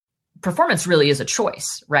performance really is a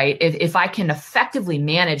choice, right? If I can effectively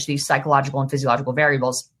manage these psychological and physiological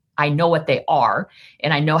variables, I know what they are,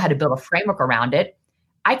 and I know how to build a framework around it,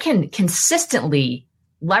 I can consistently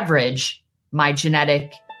leverage my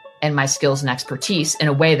genetic and my skills and expertise in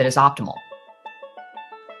a way that is optimal.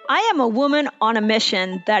 I am a woman on a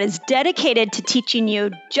mission that is dedicated to teaching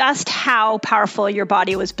you just how powerful your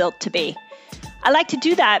body was built to be. I like to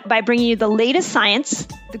do that by bringing you the latest science,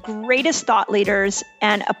 the greatest thought leaders,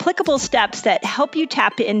 and applicable steps that help you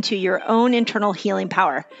tap into your own internal healing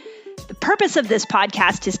power. The purpose of this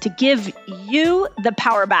podcast is to give you the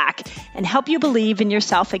power back and help you believe in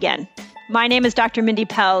yourself again. My name is Dr. Mindy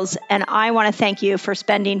Pelz, and I want to thank you for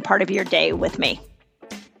spending part of your day with me.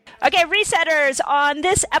 Okay, Resetters, on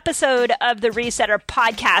this episode of the Resetter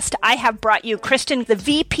podcast, I have brought you Kristen, the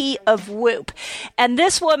VP of Whoop. And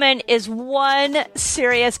this woman is one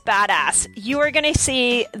serious badass. You are going to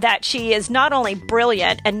see that she is not only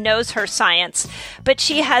brilliant and knows her science, but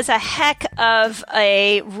she has a heck of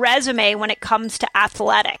a resume when it comes to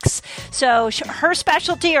athletics. So her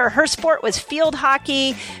specialty or her sport was field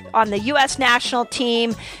hockey on the U.S. national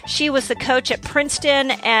team. She was the coach at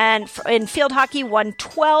Princeton and in field hockey won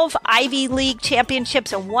 12 Ivy League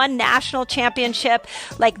championships and 1 national championship.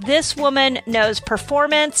 Like, this woman knows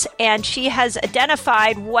performance, and she has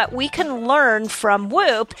identified what we can learn from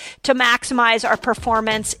Whoop to maximize our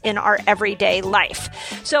performance in our everyday life.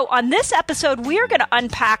 So on this episode, we are going to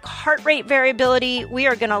unpack heart rate variability. We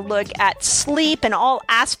are going to look at sleep and all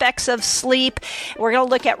aspects of sleep. We're going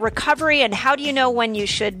to look at recovery and how do you know when you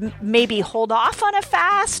should maybe hold off on a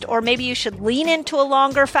fast or maybe you should lean into a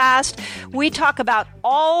longer fast. We talk about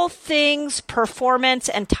all things performance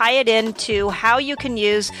and tie it into how you can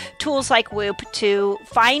use tools like Whoop to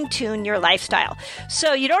fine-tune your lifestyle.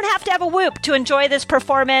 So you don't have to have a Whoop to enjoy this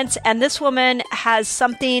performance, and this woman has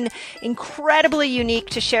something incredibly unique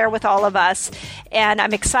to share with all of us. And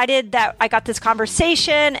I'm excited that I got this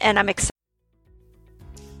conversation, and I'm excited.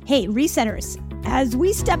 Hey, Resetters. As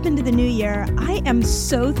we step into the new year, I am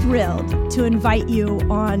so thrilled to invite you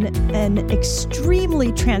on an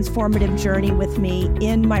extremely transformative journey with me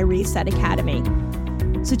in my Reset Academy.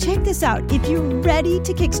 So check this out. If you're ready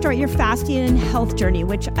to kickstart your fasting and health journey,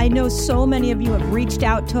 which I know so many of you have reached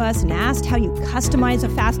out to us and asked how you customize a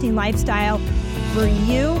fasting lifestyle for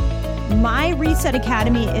you, my Reset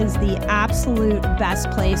Academy is the absolute best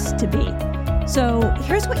place to be. So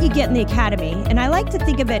here's what you get in the Academy, and I like to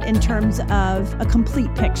think of it in terms of a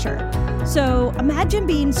complete picture. So imagine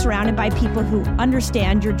being surrounded by people who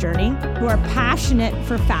understand your journey, who are passionate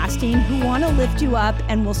for fasting, who want to lift you up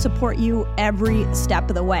and will support you every step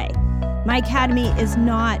of the way. My Academy is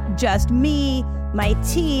not just me, my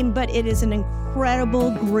team, but it is an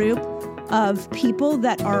incredible group of people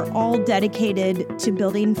that are all dedicated to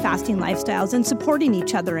building fasting lifestyles and supporting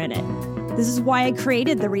each other in it. This is why I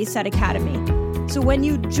created the Reset Academy. So when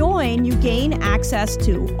you join, you gain access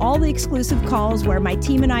to all the exclusive calls where my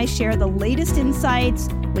team and I share the latest insights,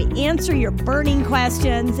 we answer your burning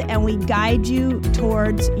questions, and we guide you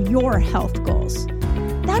towards your health goals.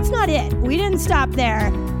 That's not it. We didn't stop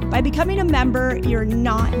there. By becoming a member, you're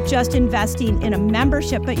not just investing in a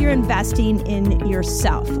membership, but you're investing in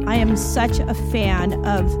yourself. I am such a fan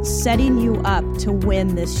of setting you up to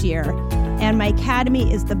win this year. And my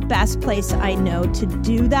Academy is the best place I know to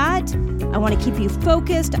do that. I want to keep you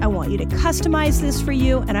focused. I want you to customize this for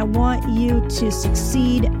you. And I want you to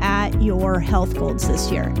succeed at your health goals this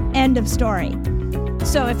year. End of story.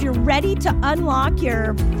 So if you're ready to unlock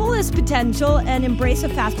your fullest potential and embrace a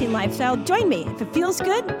fasting lifestyle, join me. If it feels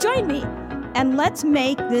good, join me. And let's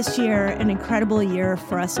make this year an incredible year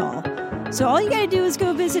for us all. So all you got to do is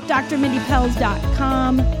go visit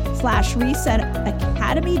drmindypelz.com/Reset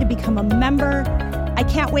Academy to become a member. I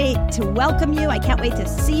can't wait to welcome you. I can't wait to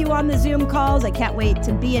see you on the Zoom calls. I can't wait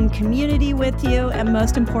to be in community with you. And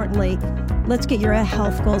most importantly, let's get your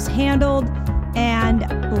health goals handled and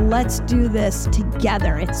let's do this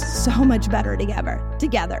together. It's so much better together.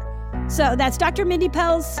 So that's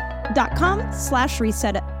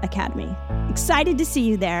drmindypelz.com/Reset Academy. Excited to see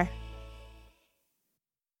you there.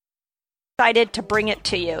 Excited to bring it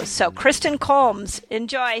to you. So Kristen Holmes,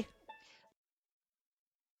 enjoy.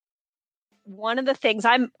 One of the things,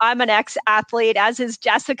 I'm an ex-athlete, as is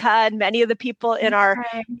Jessica and many of the people in our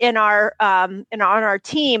on our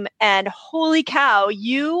team. And holy cow,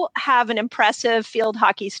 you have an impressive field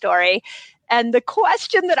hockey story. And the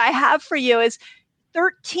question that I have for you is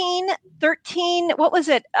 13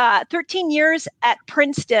 years at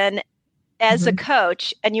Princeton as a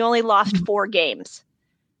coach, and you only lost 4 games.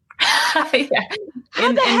 Yeah.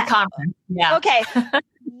 In conference. Yeah. Okay.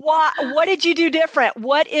 What did you do different?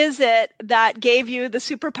 What is it that gave you the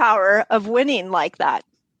superpower of winning like that?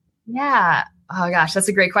 Yeah. Oh gosh, that's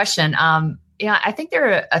a great question. I think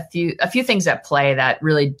there are a few things at play that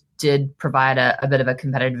really did provide a bit of a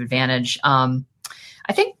competitive advantage.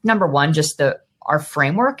 I think number one, just our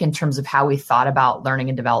framework in terms of how we thought about learning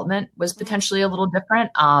and development was potentially a little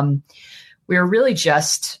different. We were really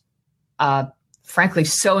just, frankly,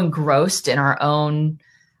 so engrossed in our own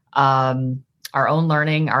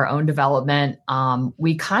learning, our own development.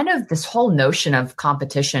 We kind of, this whole notion of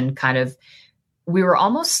competition we were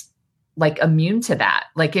almost like immune to that.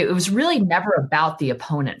 Like it was really never about the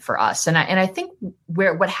opponent for us. And I think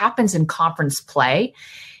what happens in conference play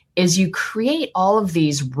is you create all of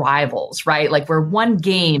these rivals, right? Like where one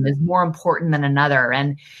game is more important than another.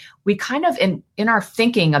 And we kind of, in our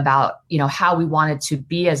thinking about, how we wanted to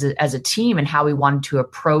be as a team and how we wanted to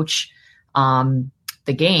approach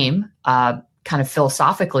the game, kind of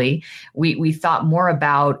philosophically, we thought more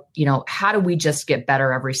about, how do we just get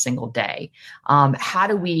better every single day? How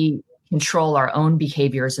do we control our own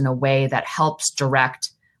behaviors in a way that helps direct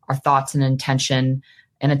our thoughts and attention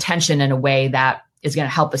in a way that is going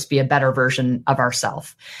to help us be a better version of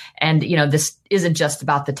ourselves. And, this isn't just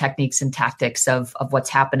about the techniques and tactics of what's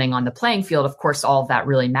happening on the playing field. Of course, all of that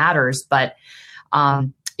really matters, but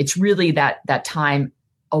it's really that time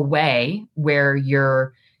away where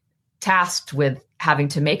you're tasked with having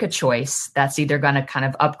to make a choice that's either going to kind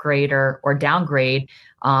of upgrade or downgrade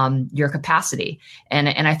your capacity.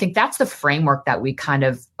 And I think that's the framework that we kind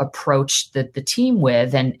of approached the team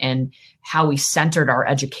with, and how we centered our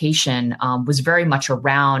education was very much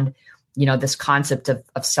around, this concept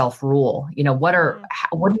of self-rule.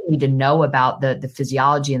 What do you need to know about the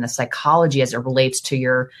physiology and the psychology as it relates to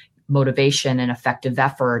your motivation and effective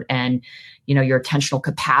effort and, your attentional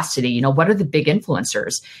capacity? What are the big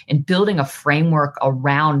influencers? And building a framework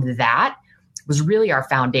around that was really our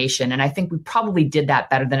foundation. And I think we probably did that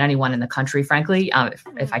better than anyone in the country, frankly,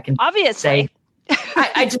 if I can obviously say.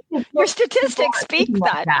 I just your statistics speak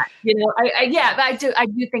that. I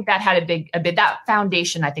do think that had a big that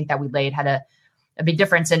foundation I think that we laid had a big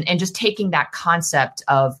difference. And just taking that concept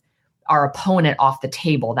of our opponent off the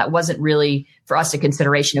table, that wasn't really for us a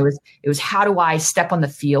consideration. It was how do I step on the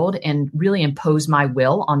field and really impose my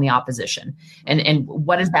will on the opposition? And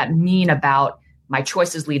what does that mean about my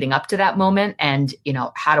choices leading up to that moment? And,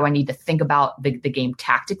 how do I need to think about the game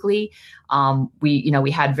tactically?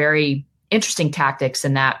 We had very interesting tactics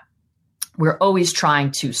in that we're always trying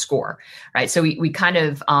to score, right? So we kind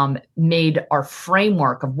of made our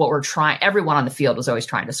framework of what we're trying. Everyone on the field was always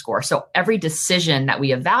trying to score. So every decision that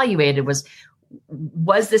we evaluated was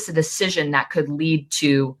this a decision that could lead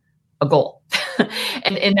to a goal?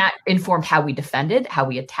 and that informed how we defended, how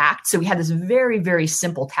we attacked. So we had this very, very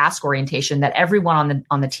simple task orientation that everyone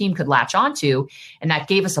on the team could latch onto, and that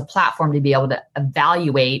gave us a platform to be able to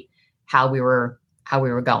evaluate how we were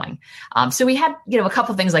going. So we had, a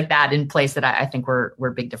couple things like that in place that I think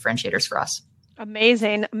were big differentiators for us.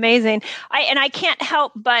 Amazing. I can't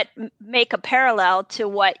help but make a parallel to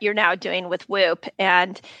what you're now doing with Whoop.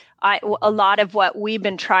 And a lot of what we've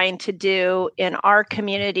been trying to do in our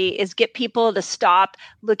community is get people to stop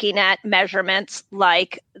looking at measurements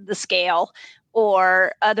like the scale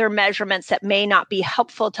or other measurements that may not be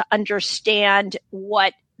helpful to understand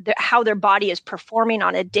how their body is performing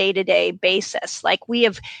on a day-to-day basis. Like we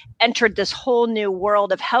have entered this whole new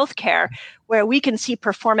world of healthcare where we can see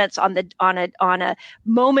performance on a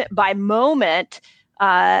moment by moment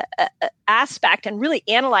aspect and really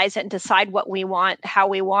analyze it and decide what we want, how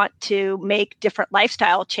we want to make different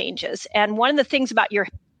lifestyle changes. And one of the things about your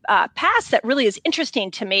past that really is interesting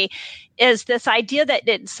to me is this idea that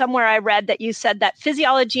somewhere I read that you said that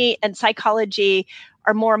physiology and psychology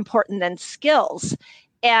are more important than skills.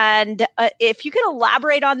 And if you can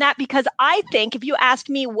elaborate on that, because I think if you asked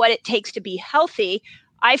me what it takes to be healthy,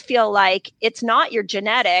 I feel like it's not your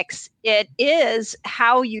genetics. It is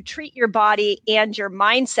how you treat your body and your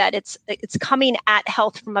mindset. It's coming at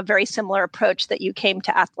health from a very similar approach that you came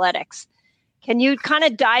to athletics. Can you kind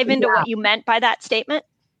of dive into what you meant by that statement?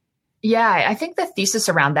 Yeah, I think the thesis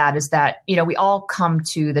around that is that, we all come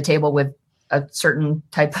to the table with a certain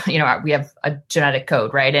type, we have a genetic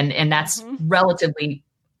code, right? And that's relatively,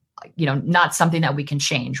 not something that we can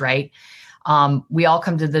change, right? We all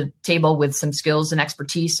come to the table with some skills and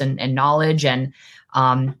expertise and knowledge, and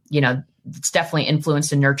it's definitely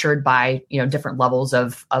influenced and nurtured by different levels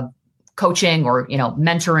of coaching or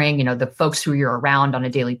mentoring. The folks who you're around on a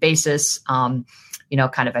daily basis, kind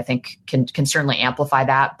of I think can certainly amplify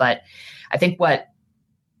that. But I think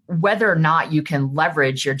whether or not you can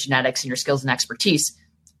leverage your genetics and your skills and expertise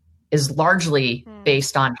is largely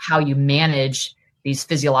based on how you manage these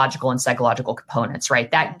physiological and psychological components,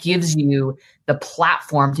 right? That gives you the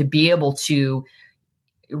platform to be able to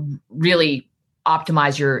really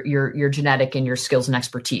optimize your genetic and your skills and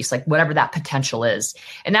expertise, like whatever that potential is.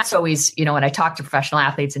 And that's always, when I talk to professional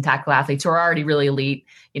athletes and tactical athletes who are already really elite,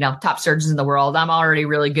 top surgeons in the world, I'm already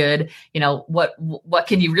really good. What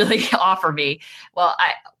can you really offer me? Well,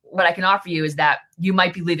 what I can offer you is that you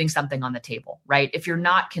might be leaving something on the table, right? If you're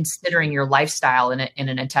not considering your lifestyle in an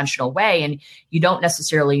intentional way, and you don't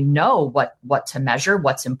necessarily know what to measure,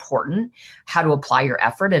 what's important, how to apply your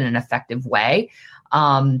effort in an effective way,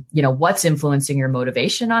 what's influencing your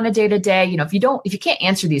motivation on a day to day. If you can't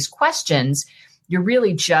answer these questions, you're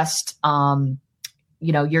really just,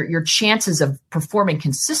 your chances of performing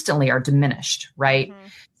consistently are diminished, right? Mm-hmm.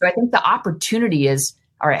 So I think the opportunity is,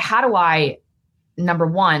 all right, how do I, number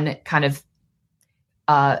one, kind of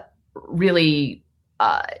really,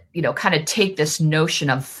 kind of take this notion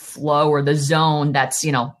of flow or the zone that's,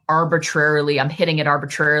 arbitrarily, I'm hitting it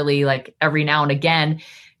arbitrarily, like every now and again,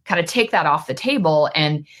 kind of take that off the table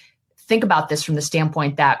and think about this from the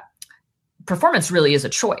standpoint that performance really is a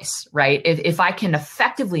choice, right? If I can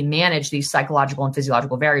effectively manage these psychological and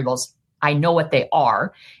physiological variables, I know what they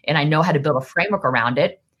are, and I know how to build a framework around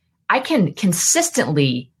it. I can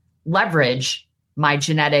consistently leverage my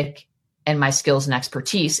genetic and my skills and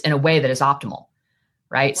expertise in a way that is optimal,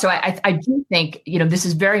 right? Wow. So I do think, this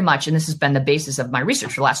is very much, and this has been the basis of my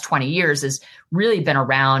research for the last 20 years, has really been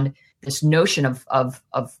around this notion of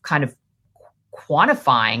kind of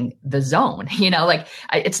quantifying the zone,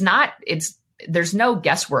 there's no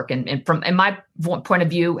guesswork. And from in my point of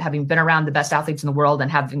view, having been around the best athletes in the world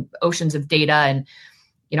and having oceans of data and,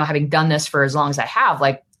 having done this for as long as I have,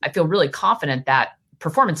 I feel really confident that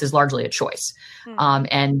performance is largely a choice. Mm-hmm.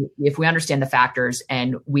 And if we understand the factors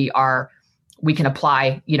and we can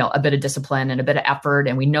apply, a bit of discipline and a bit of effort,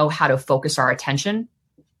 and we know how to focus our attention,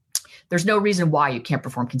 there's no reason why you can't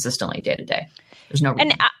perform consistently day to day. There's no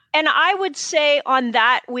reason. And I would say on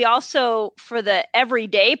that, we also, for the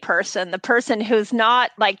everyday person, the person who's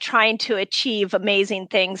not trying to achieve amazing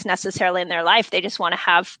things necessarily in their life, they just want to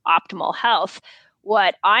have optimal health.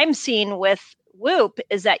 What I'm seeing with Whoop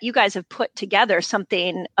is that you guys have put together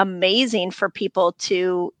something amazing for people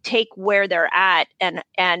to take where they're at and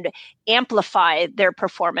amplify their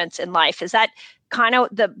performance in life. Is that kind of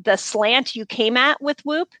the slant you came at with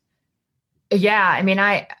Whoop? Yeah. I mean,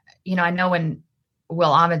 I know when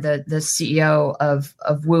Will Ahmed, the CEO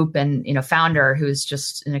of Whoop and, founder, who's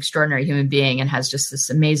just an extraordinary human being and has just this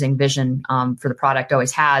amazing vision for the product,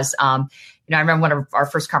 always has. I remember one of our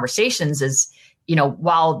first conversations is,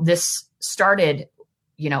 while this started,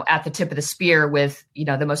 at the tip of the spear with,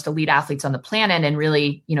 the most elite athletes on the planet and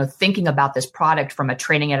really, thinking about this product from a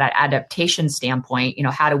training and adaptation standpoint,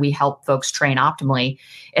 how do we help folks train optimally?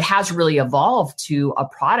 It has really evolved to a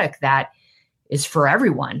product that is for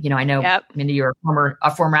everyone. I know, yep. Mindy, you're a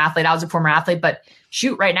former athlete. I was a former athlete, but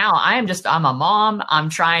shoot, right now I'm a mom. I'm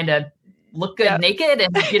trying to look good, yep. naked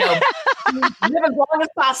and, live as long as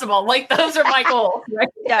possible. Those are my goals. Right?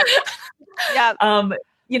 Yeah. Yeah.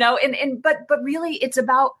 But really it's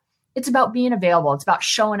about being available. It's about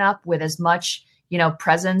showing up with as much,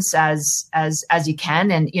 presence as you can.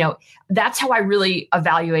 And, that's how I really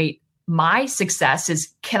evaluate my success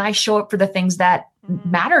is, can I show up for the things that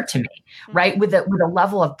matter to me, right? With a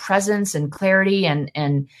level of presence and clarity and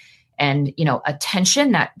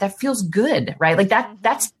attention that feels good, right?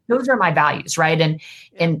 Those are my values, right?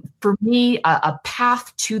 And for me, a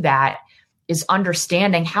path to that is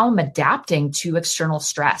understanding how I'm adapting to external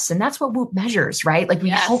stress. And that's what Whoop measures, right? We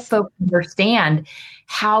help folks understand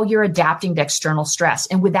how you're adapting to external stress.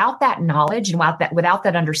 And without that knowledge and without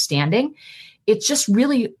that understanding, it's just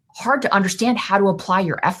really hard to understand how to apply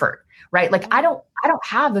your effort, right? I don't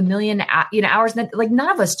have a million, hours that none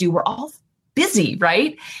of us do. We're all busy,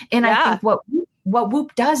 right? And I think what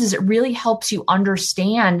Whoop does is it really helps you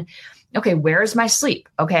understand, okay, where is my sleep?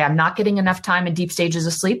 Okay, I'm not getting enough time in deep stages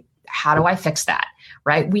of sleep. How do I fix that?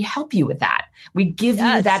 Right? We help you with that. We give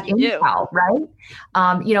you that intel, right?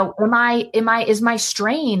 Is my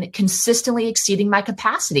strain consistently exceeding my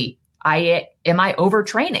capacity? Am I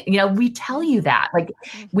overtraining? We tell you that,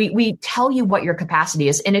 we tell you what your capacity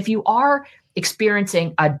is. And if you are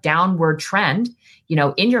experiencing a downward trend,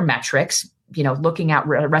 in your metrics, looking at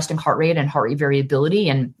resting heart rate and heart rate variability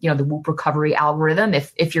and, the Whoop recovery algorithm,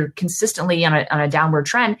 if you're consistently on a downward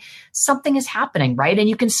trend, something is happening, right? And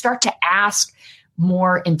you can start to ask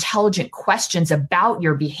more intelligent questions about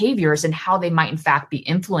your behaviors and how they might in fact be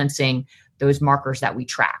influencing those markers that we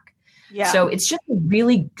track. Yeah. So it's just a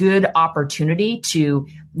really good opportunity to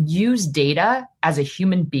use data as a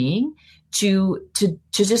human being to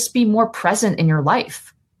just be more present in your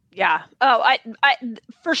life. Yeah. Oh, I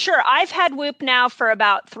for sure. I've had Whoop now for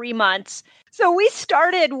about 3 months. So we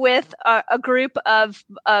started with a group of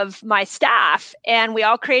my staff, and we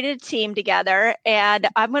all created a team together. And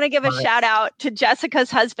I'm going to give a shout out to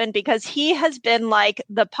Jessica's husband, because he has been like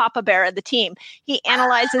the papa bear of the team. He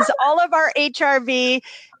analyzes all of our HRV.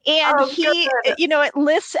 And it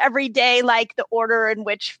lists every day, like the order in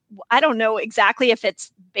which, I don't know exactly if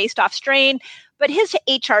it's based off strain, but his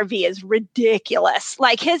HRV is ridiculous.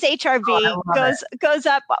 Like his HRV goes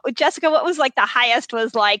up. Jessica, what was like the highest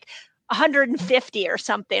was like 150 or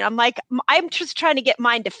something. I'm like, I'm just trying to get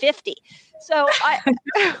mine to 50. So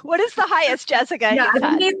what is the highest, Jessica? Yeah, I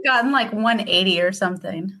think he's gotten like 180 or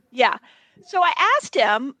something. Yeah. So I asked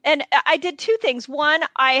him, and I did two things. One,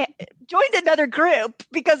 I joined another group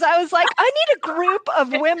because I was like, I need a group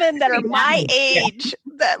of women that are my age.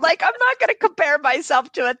 That, like, I'm not going to compare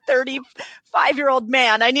myself to a 35-year-old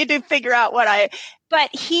man. I need to figure out but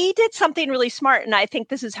he did something really smart. And I think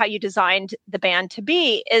this is how you designed the band to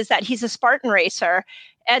be, is that he's a Spartan racer.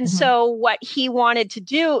 And so what he wanted to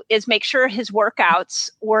do is make sure his workouts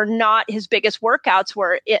were not his biggest workouts,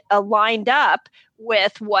 were it aligned up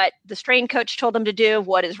with what the strain coach told him to do,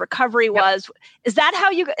 what his recovery was. Is that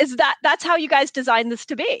how that's how you guys designed this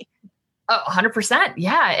to be? Oh, 100%.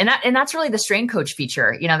 Yeah. And that's really the strain coach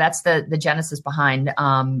feature. That's the genesis behind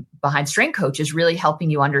strain coach, is really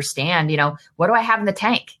helping you understand, what do I have in the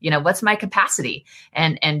tank? What's my capacity,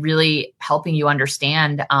 and really helping you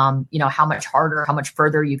understand, how much harder, how much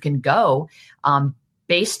further you can go,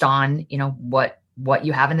 based on, what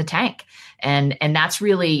you have in the tank. And that's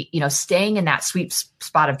really, staying in that sweet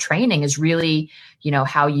spot of training is really,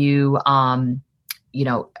 how you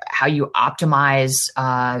optimize,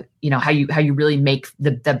 how you really make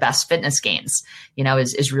the best fitness gains,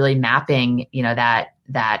 is really mapping,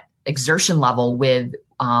 that exertion level with,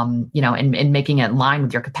 and making it in line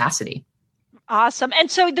with your capacity. Awesome.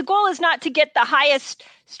 And so the goal is not to get the highest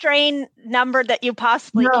strain number that you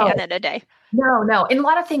possibly can in a day. No. And a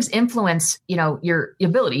lot of things influence, your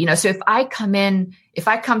ability, so if I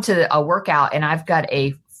come to a workout and I've got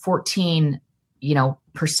a 14,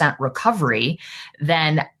 % recovery,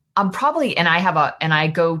 then I'm probably, I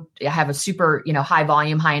have a super, high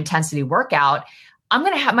volume, high intensity workout. I'm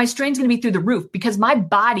going to have, my strain's going to be through the roof, because my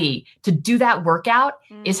body, to do that workout,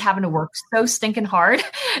 is having to work so stinking hard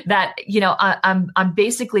that, I'm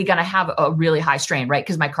basically going to have a really high strain, right?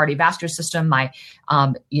 Because my cardiovascular system, my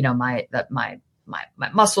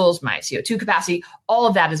muscles, my CO2 capacity, all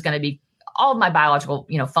of that is going to be, all of my biological,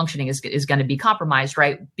 functioning is going to be compromised,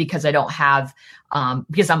 right? Because I don't have,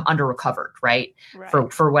 because I'm under recovered, right?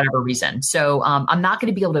 For whatever reason. So, I'm not going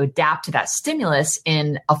to be able to adapt to that stimulus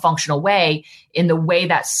in a functional way, in the way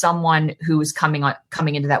that someone who is coming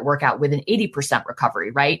into that workout with an 80%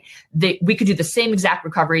 recovery, right? We could do the same exact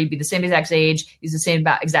recovery, be the same exact age, use the same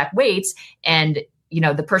exact weights, and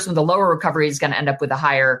the person with the lower recovery is going to end up with a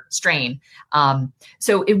higher strain.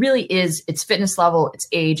 So it really is, it's fitness level, it's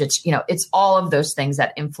age, it's all of those things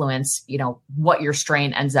that influence, what your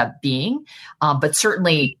strain ends up being. But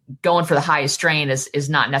certainly going for the highest strain is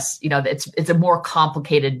not necessarily, it's a more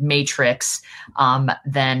complicated matrix,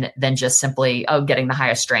 than just simply, getting the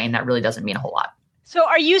highest strain. That really doesn't mean a whole lot. So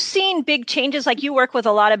are you seeing big changes? Like, you work with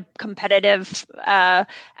a lot of competitive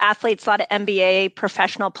athletes, a lot of NBA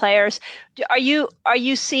professional players. Are you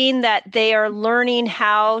seeing that they are learning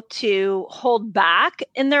how to hold back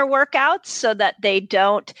in their workouts so that they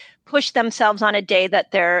don't push themselves on a day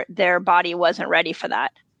that their body wasn't ready for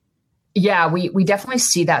that? Yeah, we definitely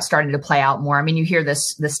see that starting to play out more. I mean, you hear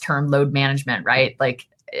this term load management, right? Like,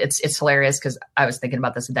 it's hilarious, because I was thinking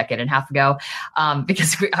about this a decade and a half ago,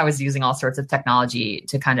 because I was using all sorts of technology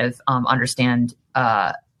to kind of understand,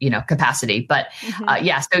 capacity. But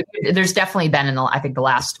so there's definitely been I think the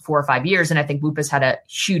last 4 or 5 years, and I think Whoop has had a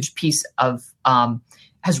huge piece of,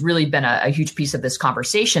 has really been a huge piece of this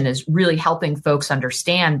conversation, is really helping folks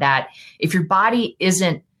understand that if your body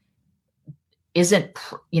isn't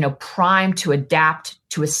primed to adapt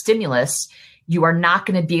to a stimulus, you are not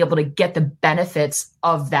going to be able to get the benefits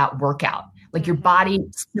of that workout. Like, your body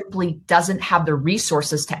simply doesn't have the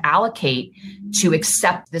resources to allocate to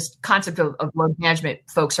accept this concept of load management.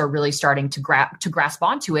 Folks are really starting to grasp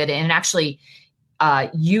onto it, and actually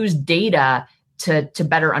use data to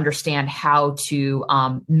better understand how to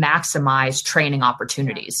maximize training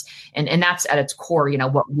opportunities. And that's at its core,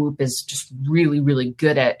 what Whoop is just really, really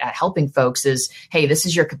good at helping folks is, hey, this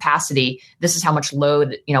is your capacity. This is how much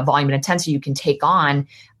load, volume and intensity you can take on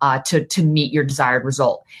to meet your desired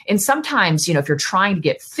result. And sometimes, if you're trying to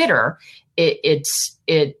get fitter,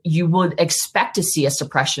 you would expect to see a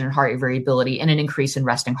suppression in heart rate variability and an increase in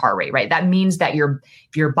resting heart rate, right? That means that your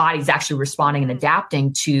body's actually responding and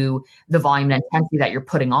adapting to the volume and intensity that you're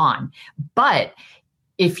putting on. But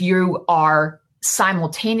if you are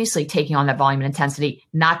simultaneously taking on that volume and intensity,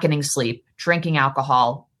 not getting sleep, drinking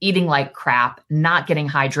alcohol, eating like crap, not getting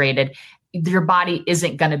hydrated, your body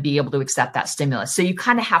isn't going to be able to accept that stimulus. So you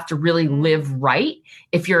kind of have to really live right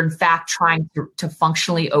if you're in fact trying to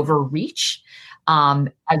functionally overreach,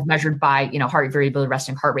 as measured by, heart rate variability,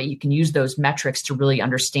 resting heart rate. You can use those metrics to really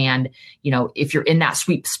understand, if you're in that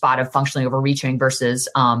sweet spot of functionally overreaching versus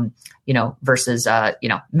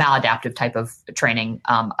maladaptive type of training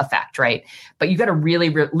effect, right? But you got to really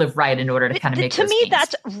live right in order to kind of make to those me, gains.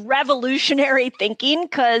 That's revolutionary thinking,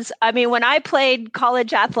 because when I played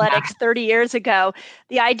college athletics 30 years ago,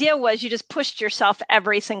 the idea was you just pushed yourself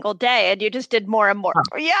every single day and you just did more and more.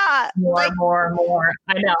 More.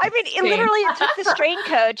 I know. It took the strain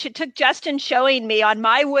coach. It took Justin showing me on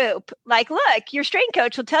my Whoop, like, look, your strain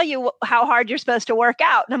coach will tell you how hard you're supposed to work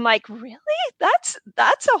out. And I'm like, really? That's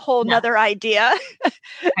a whole nother idea.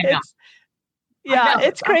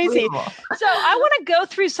 It's crazy. So I want to go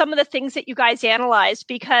through some of the things that you guys analyzed,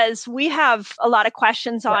 because we have a lot of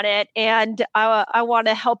questions on it, and I want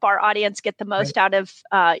to help our audience get the most out of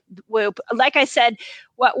Whoop. Like I said,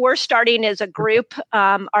 what we're starting is a group.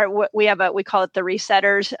 We call it the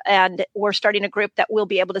Resetters, and we're starting a group that we'll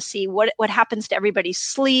be able to see what happens to everybody's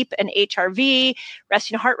sleep and HRV,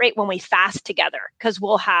 resting heart rate when we fast together. Because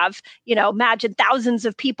we'll have, imagine thousands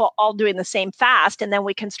of people all doing the same fast, and then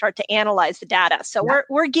we can start to analyze the data. So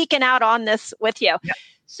we're geeking out on this with you. Yeah.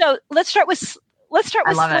 So let's start with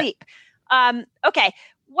sleep. Okay,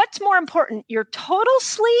 what's more important, your total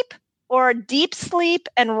sleep or deep sleep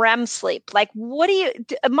and REM sleep? Like,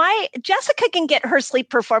 Jessica can get her sleep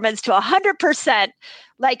performance to 100%,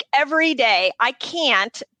 like every day. I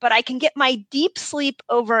can't, but I can get my deep sleep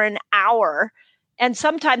over an hour. And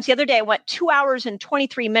sometimes the other day I went 2 hours and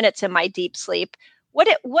 23 minutes in my deep sleep.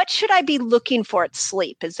 What should I be looking for at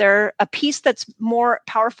sleep? Is there a piece that's more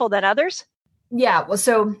powerful than others? Yeah. Well,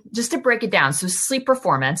 so just to break it down. So sleep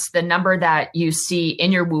performance, the number that you see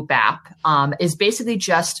in your Whoop app, is basically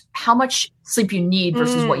just how much sleep you need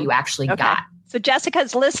versus what you actually got. So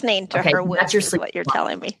Jessica's listening to her Whoop, that's your sleep, is what you're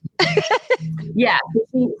telling me. Yeah.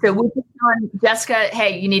 So Whoop is telling Jessica,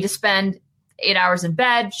 hey, you need to spend 8 hours in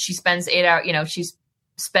bed. She spends 8 hours, she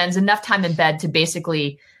spends enough time in bed to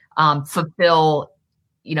basically fulfill,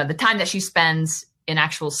 the time that she spends in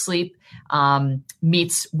actual sleep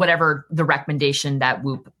meets whatever the recommendation that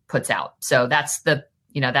Whoop puts out. So that's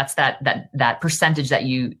that's that percentage that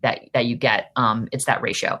you get. It's that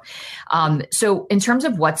ratio. So in terms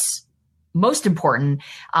of what's most important,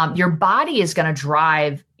 your body is going to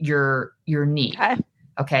drive your need.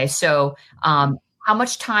 Okay. So how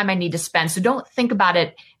much time I need to spend. So don't think about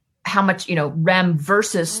it, how much, REM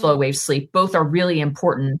versus slow wave sleep. Both are really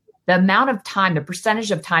important. The amount of time, the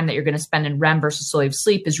percentage of time that you're going to spend in REM versus slow wave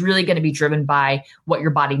sleep is really going to be driven by what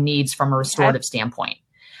your body needs from a restorative standpoint.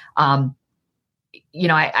 I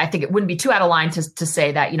think it wouldn't be too out of line to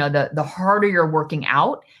say that, the harder you're working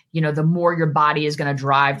out, the more your body is going to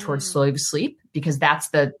drive towards slow wave sleep, because that's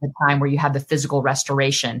the time where you have the physical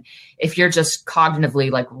restoration. If you're just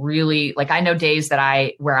cognitively I know days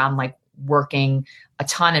where I'm working a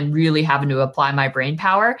ton and really having to apply my brain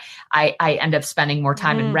power, I end up spending more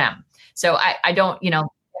time in REM. So I don't,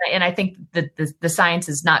 and I think that the science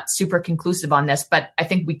is not super conclusive on this, but I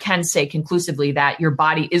think we can say conclusively that your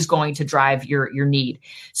body is going to drive your need.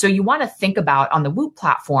 So you want to think about, on the Whoop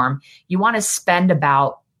platform, you want to spend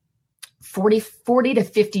about 40 to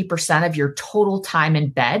 50% of your total time in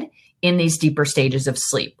bed in these deeper stages of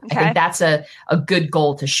sleep. Okay. I think that's a good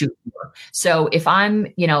goal to shoot for. So if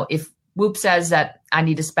if Whoop says that I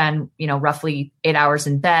need to spend, roughly 8 hours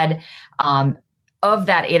in bed, of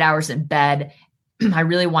that 8 hours in bed, I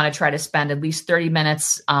really want to try to spend at least 30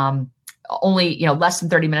 minutes, only, less than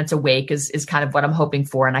 30 minutes awake is kind of what I'm hoping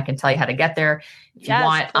for. And I can tell you how to get there if you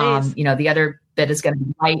want. The other bit is going to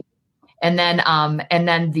be light. And then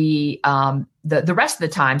the rest of the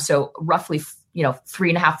time, so roughly,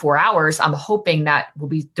 3.5, 4 hours, I'm hoping that will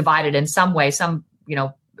be divided in some way, some,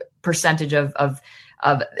 percentage of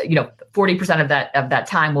 40% of that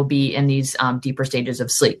time will be in these deeper stages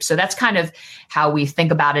of sleep. So that's kind of how we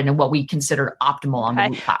think about it and what we consider optimal on the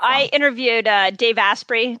Whoop platform. I interviewed Dave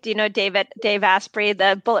Asprey. Do you know Dave Asprey,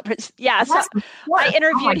 the bulletproof? Yeah. So I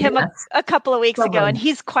interviewed him a couple of weeks ago, and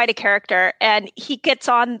he's quite a character. And he gets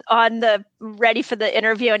on the ready for the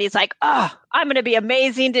interview, and he's like, "Oh, I'm going to be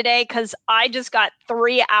amazing today because I just got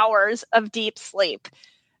 3 hours of deep sleep."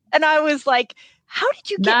 And I was like, how did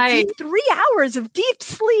you get 3 hours of deep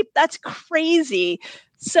sleep? That's crazy.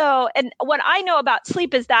 So, and what I know about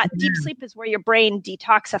sleep is that deep sleep is where your brain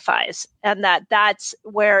detoxifies, and that's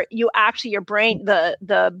where your brain, the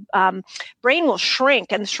brain will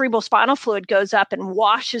shrink, and the cerebral spinal fluid goes up and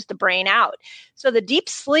washes the brain out. So the deep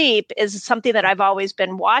sleep is something that I've always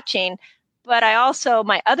been watching, but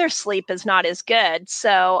my other sleep is not as good.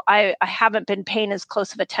 So I haven't been paying as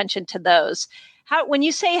close of attention to those. When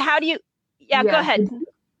you say, go ahead.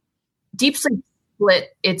 Deep sleep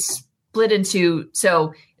it's split into,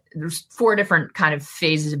 so there's 4 different kind of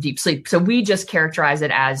phases of deep sleep. So we just characterize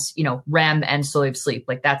it as, REM and slow wave sleep,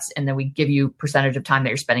 like that's, and then we give you percentage of time that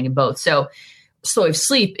you're spending in both. So slow wave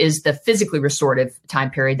sleep is the physically restorative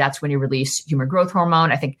time period. That's when you release human growth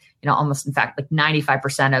hormone. I think, almost in fact, like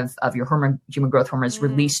 95% of your human growth hormone is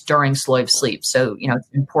released during slow wave sleep. So, it's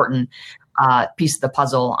an important piece of the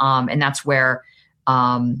puzzle. And that's where,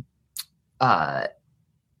 collagen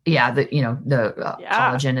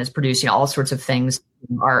is produced, all sorts of things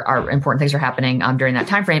are important things are happening during that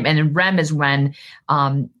time frame. And then REM is when,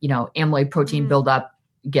 amyloid protein buildup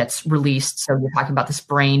gets released. So you're talking about this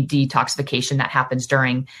brain detoxification that happens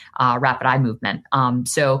during rapid eye movement. All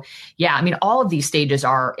of these stages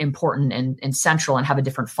are important and central and have a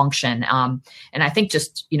different function. And I think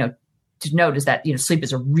just, to note is that, sleep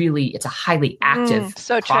is it's a highly active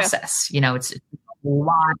process. It's a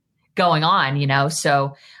lot going on,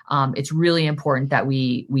 so it's really important that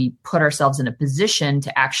we put ourselves in a position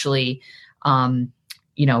to actually,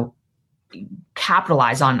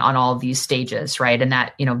 capitalize on all of these stages, right? And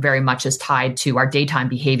that, very much is tied to our daytime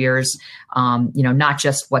behaviors, not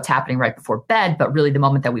just what's happening right before bed, but really the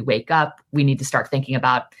moment that we wake up, we need to start thinking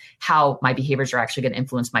about how my behaviors are actually going to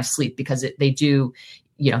influence my sleep, because they do,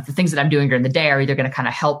 the things that I'm doing during the day are either going to kind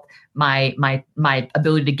of help my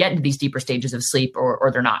ability to get into these deeper stages of sleep or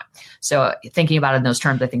they're not. So thinking about it in those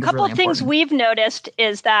terms, I think is really important. A couple of things we've noticed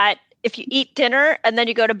is that if you eat dinner and then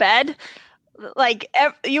you go to bed, like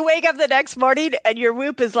you wake up the next morning and your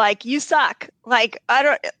Whoop is like, you suck. Like,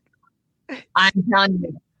 I'm telling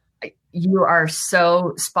you, you are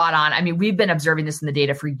so spot on. I mean, we've been observing this in the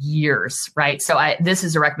data for years, right? So this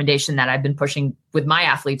is a recommendation that I've been pushing with my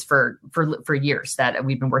athletes for years that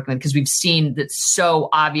we've been working with, because we've seen that's so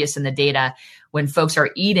obvious in the data when folks are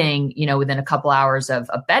eating, within a couple hours of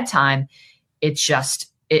bedtime, it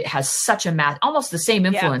has such a almost the same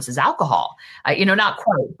influence as alcohol, not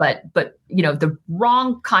quite, but the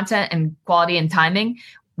wrong content and quality and timing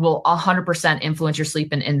will 100% influence your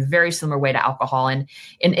sleep in a very similar way to alcohol. And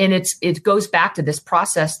it goes back to this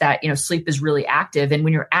process that, sleep is really active. And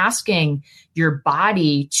when you're asking your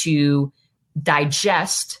body to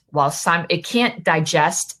digest it can't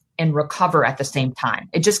digest and recover at the same time.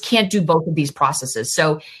 It just can't do both of these processes.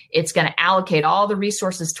 So it's going to allocate all the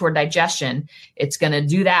resources toward digestion. It's going to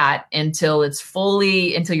do that until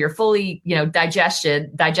you're fully,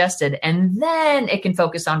 digested. And then it can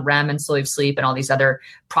focus on REM and slow wave sleep and all these other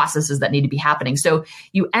processes that need to be happening. So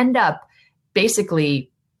you end up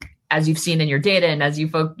basically, as you've seen in your data and as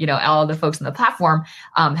all the folks on the platform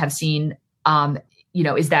have seen,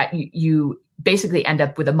 is that you basically end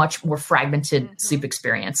up with a much more fragmented sleep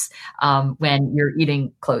experience when you're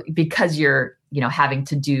eating because you're, having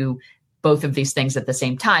to do both of these things at the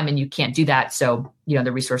same time, and you can't do that. So,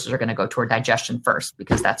 the resources are going to go toward digestion first,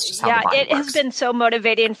 because that's just how the body works. Has been so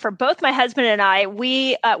motivating for both my husband and I.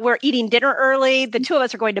 We're eating dinner early. The two of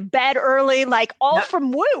us are going to bed early, like all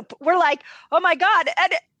from Whoop. We're like, oh my God.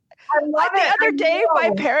 And the other day,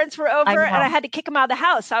 my parents were over and I had to kick them out of the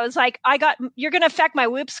house. I was like, you're going to affect my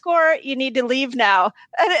Whoop score. You need to leave now.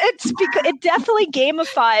 And it's because it definitely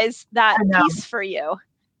gamifies that piece for you.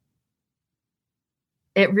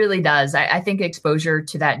 It really does. I think exposure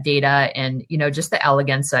to that data and, just the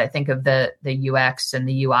elegance, I think of the UX and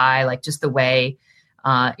the UI, like just the way,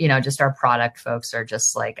 just our product folks are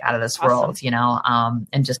just like out of this world,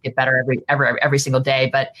 and just get better every single day.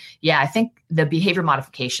 But yeah, I think the behavior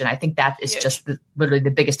modification, I think that is just literally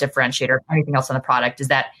the biggest differentiator of anything else on the product is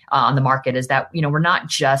that on the market is that, we're not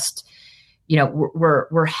just,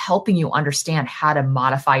 we're helping you understand how to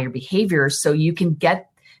modify your behaviors so you can get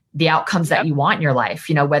the outcomes that you want in your life,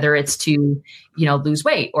 whether it's to, lose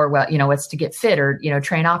weight or, it's to get fit or,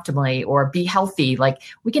 train optimally or be healthy. Like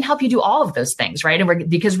we can help you do all of those things. Right. And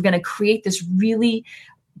because we're going to create this really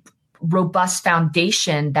robust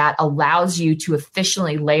foundation that allows you to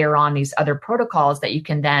efficiently layer on these other protocols that you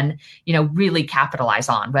can then, really capitalize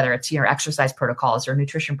on, whether it's your exercise protocols or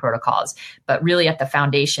nutrition protocols. But really at the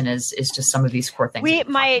foundation is just some of these core things.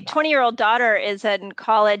 My 20-year-old daughter is in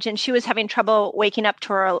college and she was having trouble waking up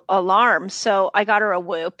to her alarm. So I got her a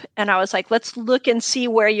Whoop and I was like, let's look and see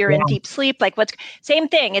where you're in deep sleep. Like same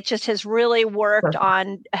thing. It just has really worked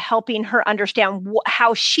on helping her understand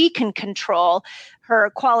how she can control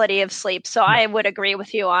her quality of sleep. So I would agree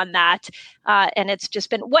with you on that. And it's just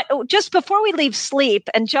been just before we leave sleep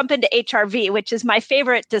and jump into HRV, which is my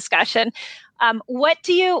favorite discussion.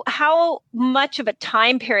 How much of a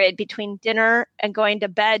time period between dinner and going to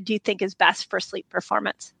bed do you think is best for sleep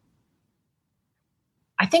performance?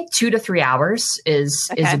 I think 2 to 3 hours is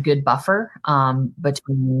a good buffer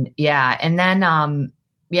between. And then,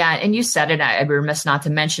 and you said it, I'd be remiss not to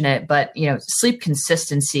mention it, but, sleep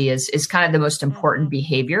consistency is kind of the most important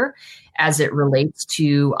behavior as it relates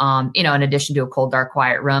to, in addition to a cold, dark,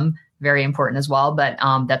 quiet room, very important as well, but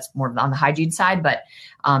that's more on the hygiene side. But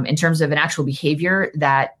in terms of an actual behavior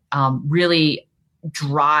that really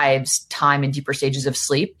drives time in deeper stages of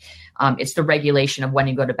sleep, it's the regulation of when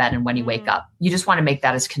you go to bed and when you wake up. You just want to make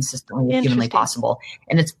that as consistently as humanly possible.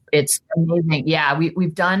 And it's amazing. Yeah,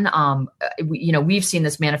 we've done, we've seen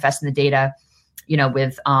this manifest in the data,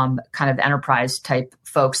 with kind of enterprise type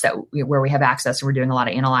folks where we have access and we're doing a lot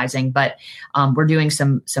of analyzing, but we're doing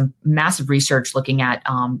some massive research looking at,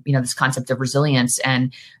 this concept of resilience,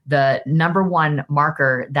 and the number one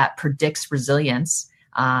marker that predicts resilience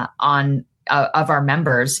of our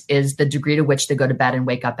members is the degree to which they go to bed and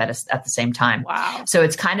wake up at the same time. Wow. So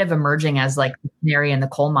it's kind of emerging as like the canary in the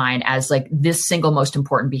coal mine as like this single most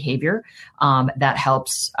important behavior that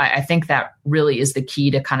helps. I think that really is the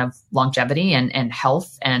key to kind of longevity and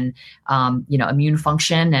health and, immune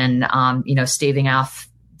function and, staving off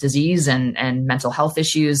disease and mental health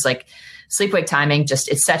issues. Like sleep-wake timing,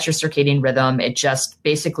 it sets your circadian rhythm. It just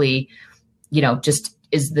basically,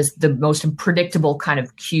 is this the most unpredictable kind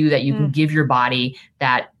of cue that you can give your body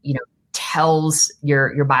that, tells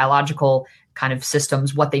your biological kind of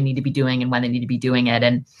systems what they need to be doing and when they need to be doing it.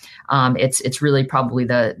 And it's really probably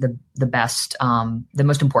the best, the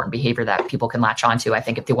most important behavior that people can latch onto, I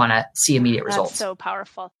think, if they want to see immediate results. That's so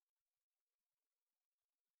powerful.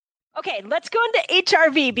 Okay, let's go into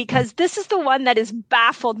HRV because this is the one that has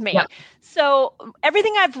baffled me. Yep. So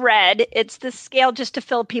everything I've read, it's the scale just to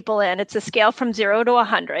fill people in. It's a scale from 0 to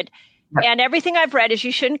 100. Yep. And everything I've read is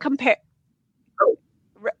you shouldn't compare.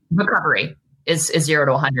 Recovery is 0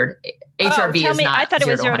 to 100. HRV is not. I thought it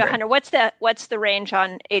was 0 to 100. 100. What's the range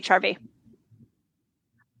on HRV?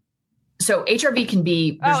 So HRV can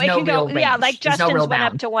be, there's no real range. Yeah, like Justin's went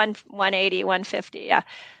up to 180, 150. Yeah.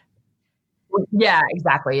 Yeah,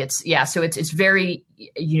 exactly. So it's very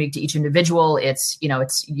unique to each individual. It's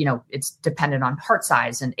dependent on heart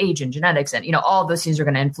size and age and genetics and, all of those things are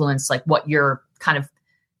going to influence like what your kind of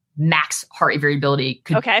max heart rate variability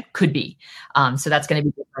could be. So that's going to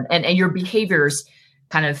be different. And your behaviors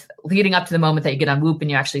kind of leading up to the moment that you get on Whoop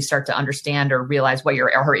and you actually start to understand or realize what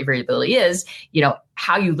your heart rate variability is,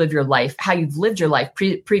 how you live your life, how you've lived your life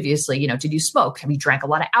previously, did you smoke? Have you drank a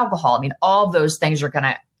lot of alcohol? I mean, all of those things are going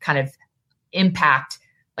to kind of impact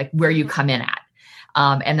like where you come in at.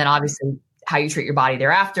 And then obviously how you treat your body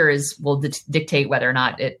thereafter will dictate whether or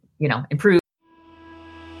not it, improves.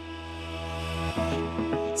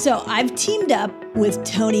 So I've teamed up with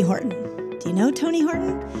Tony Horton. Do you know Tony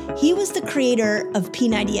Horton? He was the creator of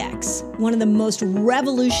P90X, one of the most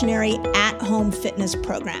revolutionary at-home fitness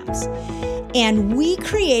programs. And we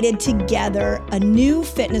created together a new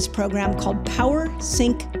fitness program called Power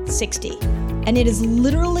Sync 60. And it is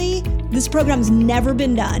literally, this program's never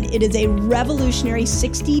been done. It is a revolutionary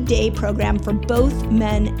 60-day program for both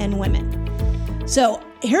men and women. So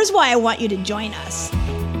here's why I want you to join us,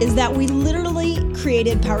 is that we literally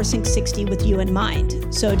created Power Sync 60 with you in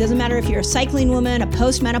mind. So it doesn't matter if you're a cycling woman, a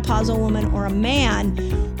postmenopausal woman, or a man.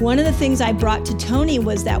 One of the things I brought to Tony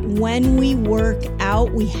was that when we work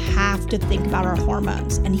out, we have to think about our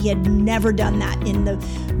hormones. And he had never done that in the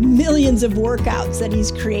millions of workouts that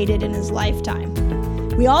he's created in his lifetime.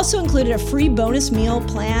 We also included a free bonus meal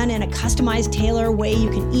plan and a customized tailor way you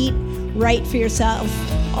can eat right for yourself.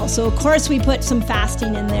 Also, of course, we put some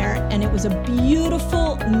fasting in there, and it was a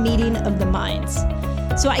beautiful meeting of the minds.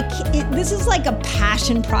 So this is like a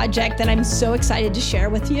passion project that I'm so excited to share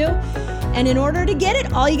with you. And in order to get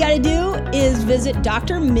it, all you got to do is visit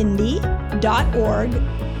drmindy.org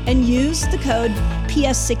and use the code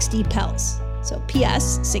PS60PELS. So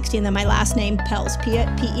PS60 and then my last name, PELS,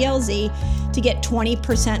 P-E-L-Z, to get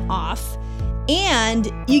 20% off.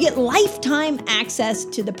 And you get lifetime access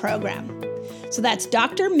to the program. So that's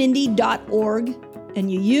drmindy.org,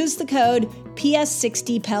 and you use the code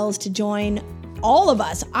PS60PELS to join all of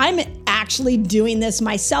us. I'm actually doing this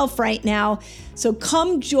myself right now. So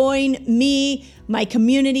come join me, my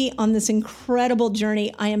community, on this incredible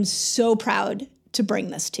journey. I am so proud to bring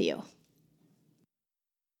this to you.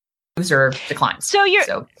 Or declines. So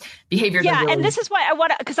behaviors. Yeah, really, and this is why I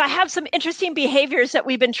want to, because I have some interesting behaviors that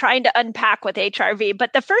we've been trying to unpack with HRV.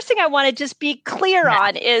 But the first thing I want to just be clear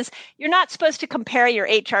on is you're not supposed to compare your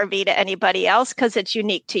HRV to anybody else because it's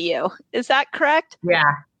unique to you. Is that correct? Yeah,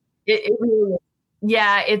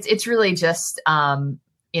 it's really just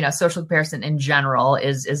social comparison in general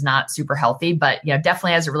is not super healthy, but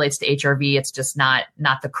definitely as it relates to HRV, it's just not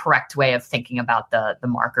the correct way of thinking about the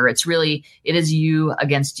marker. It is you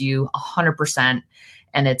against you 100%.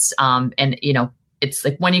 And it's, it's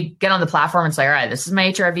like when you get on the platform, it's like, all right, this is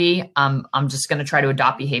my HRV. I'm just going to try to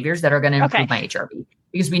adopt behaviors that are going to improve my HRV,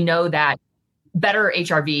 because we know that better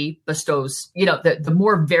HRV bestows, the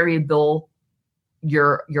more variable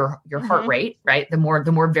your heart rate, right? The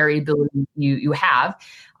more variability you have,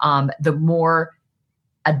 the more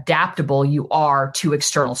adaptable you are to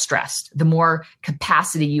external stress, the more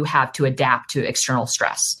capacity you have to adapt to external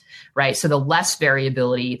stress, right? So the less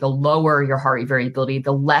variability, the lower your heart rate variability,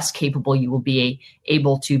 the less capable you will be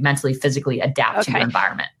able to mentally, physically adapt to your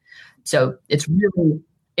environment. So it's really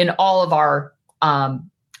in all of our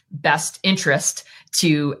best interest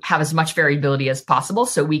to have as much variability as possible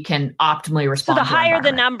so we can optimally respond. So the higher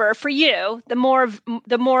the number for you, the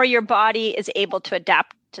more your body is able to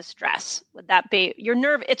adapt to stress. Would that be your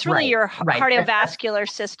nerve? It's really your cardiovascular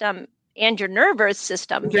system and your nervous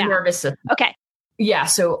system. Your nervous system. Okay. Yeah.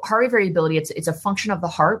 So heart rate variability, it's a function of the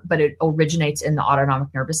heart, but it originates in the autonomic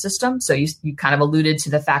nervous system. So you kind of alluded to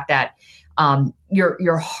the fact that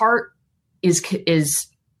your heart is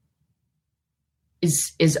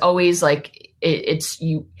always like it's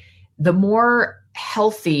you. The more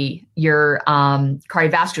healthy your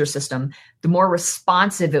cardiovascular system, the more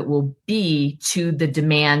responsive it will be to the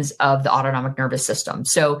demands of the autonomic nervous system.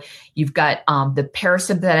 So you've got the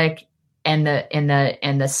parasympathetic and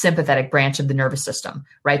the sympathetic branch of the nervous system,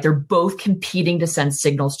 right? They're both competing to send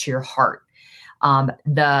signals to your heart.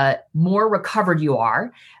 The more recovered you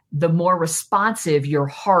are, the more responsive your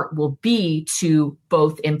heart will be to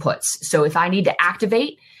both inputs. So if I need to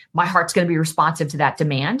activate, my heart's going to be responsive to that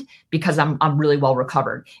demand because I'm really well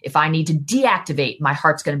recovered. If I need to deactivate, my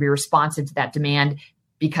heart's going to be responsive to that demand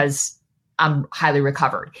because I'm highly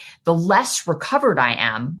recovered. The less recovered I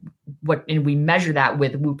am, and we measure that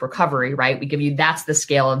with Whoop recovery, right? We give you, that's the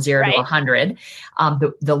scale of 0 to 100.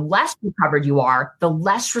 The less recovered you are, the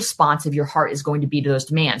less responsive your heart is going to be to those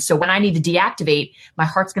demands. So when I need to deactivate, my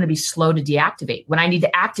heart's going to be slow to deactivate. When I need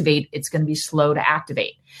to activate, it's going to be slow to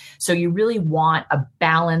activate. So you really want a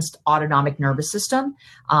balanced autonomic nervous system,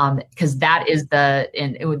 because that is that's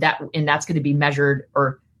going to be measured,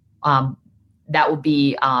 or that will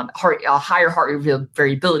be a higher heart rate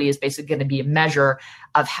variability is basically going to be a measure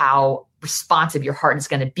of how responsive your heart is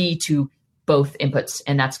going to be to both inputs,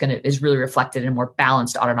 and is really reflected in a more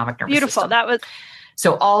balanced autonomic nervous system. Beautiful.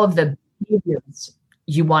 So all of the behaviors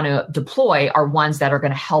you want to deploy are ones that are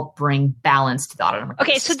going to help bring balance to the autonomic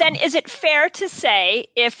nervous system. So then is it fair to say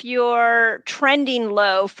if you're trending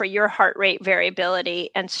low for your heart rate variability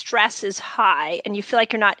and stress is high and you feel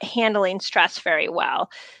like you're not handling stress very well,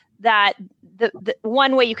 that the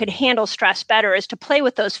one way you could handle stress better is to play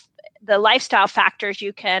with the lifestyle factors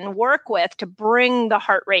you can work with to bring the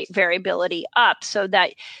heart rate variability up so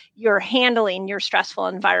that you're handling your stressful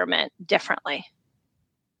environment differently?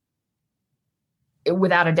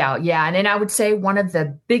 Without a doubt. Yeah. And then I would say one of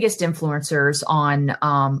the biggest influencers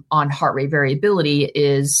on heart rate variability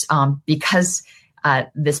is because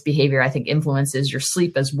this behavior, I think, influences your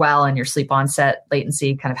sleep as well, and your sleep onset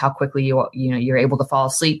latency, kind of how quickly you're able to fall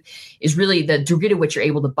asleep, is really the degree to which you're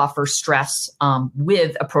able to buffer stress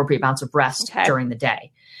with appropriate amounts of rest during the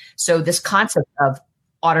day. So this concept of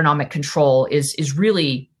autonomic control is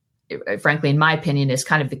really, frankly, in my opinion, is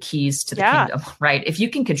kind of the keys to the kingdom, right? If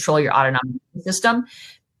you can control your autonomic system,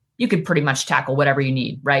 you could pretty much tackle whatever you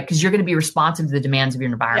need, right? Because you're going to be responsive to the demands of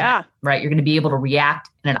your environment, right? You're going to be able to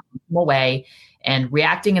react in an optimal way. And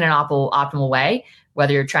reacting in an optimal way,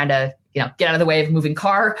 whether you're trying to, get out of the way of a moving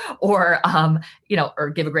car or, or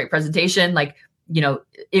give a great presentation,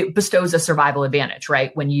 it bestows a survival advantage,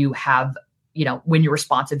 right? When you have, when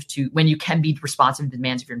you can be responsive to the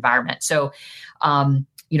demands of your environment. So,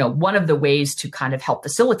 one of the ways to kind of help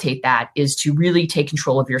facilitate that is to really take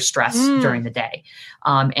control of your stress during the day.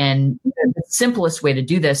 And the simplest way to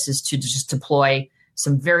do this is to just deploy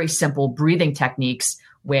some very simple breathing techniques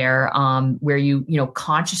where you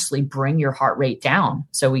consciously bring your heart rate down.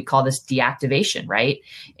 So we call this deactivation, right?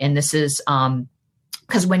 And this is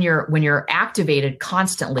because when you're activated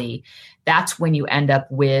constantly, that's when you end up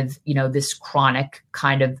with this chronic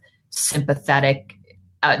kind of sympathetic,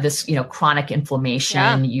 chronic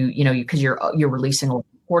inflammation. Because you're releasing a lot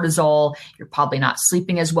of cortisol. You're probably not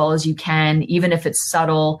sleeping as well as you can, even if it's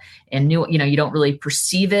subtle and you don't really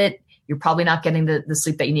perceive it. You're probably not getting the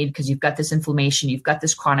sleep that you need because you've got this inflammation, you've got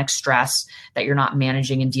this chronic stress that you're not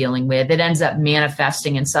managing and dealing with. It ends up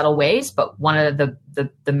manifesting in subtle ways, but one of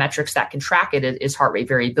the metrics that can track it is heart rate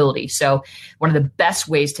variability. So one of the best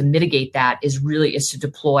ways to mitigate that is to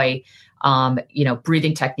deploy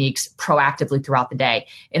breathing techniques proactively throughout the day.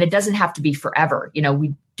 And it doesn't have to be forever.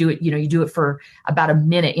 We do it, you do it for about a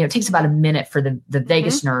minute. It takes about a minute for the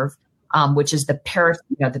vagus nerve, which is the path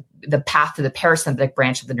to the parasympathetic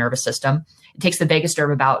branch of the nervous system. It takes the vagus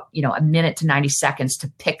nerve about, a minute to 90 seconds to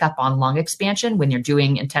pick up on lung expansion when you're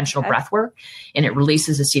doing intentional breath work, and it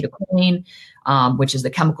releases acetylcholine, which is the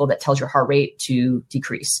chemical that tells your heart rate to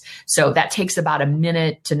decrease. So that takes about a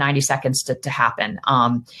minute to 90 seconds to happen.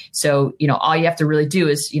 So all you have to really do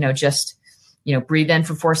is, just, breathe in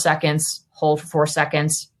for 4 seconds, hold for 4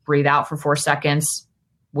 seconds, breathe out for 4 seconds,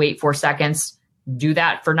 wait 4 seconds, do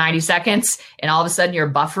that for 90 seconds. And all of a sudden you're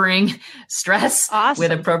buffering stress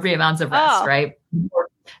with appropriate amounts of rest, right?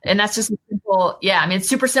 And that's just simple. Yeah. I mean, it's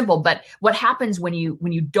super simple, but what happens when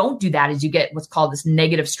you don't do that is you get what's called this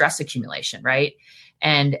negative stress accumulation, right?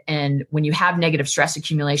 And when you have negative stress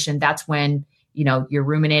accumulation, that's when, you're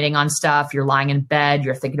ruminating on stuff, you're lying in bed,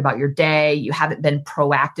 you're thinking about your day, you haven't been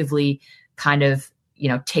proactively kind of,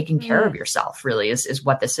 taking care of yourself, really is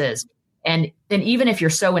what this is. And then even if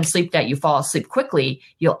you're so in sleep that you fall asleep quickly,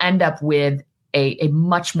 you'll end up with a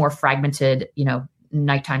much more fragmented,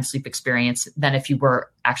 nighttime sleep experience than if you were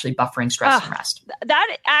actually buffering stress and rest.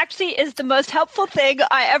 That actually is the most helpful thing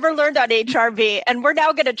I ever learned on HRV. And we're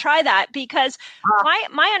now going to try that because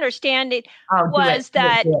my understanding was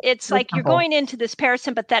that it's like you're going into this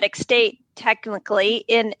parasympathetic state technically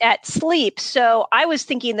at sleep. So I was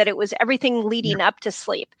thinking that it was everything leading up to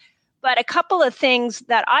sleep. But a couple of things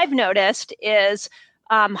that I've noticed is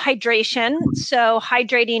hydration. So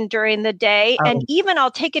hydrating during the day. And even I'll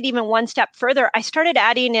take it even one step further. I started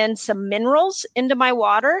adding in some minerals into my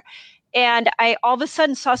water. And I all of a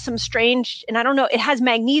sudden saw some strange, and I don't know, it has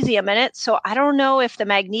magnesium in it. So I don't know if the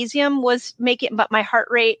magnesium was making, but my heart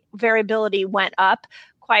rate variability went up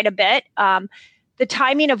quite a bit. The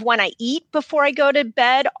timing of when I eat before I go to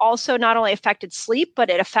bed also not only affected sleep, but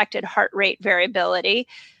it affected heart rate variability.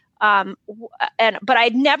 But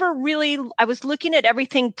I'd never really, I was looking at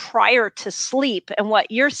everything prior to sleep, and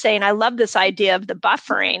what you're saying, I love this idea of the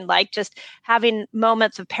buffering, like just having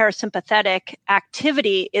moments of parasympathetic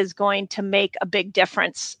activity is going to make a big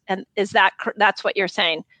difference. And that's what you're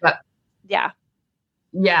saying? Yeah.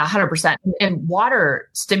 Yeah, 100%. And water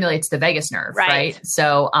stimulates the vagus nerve, right?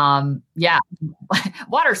 So,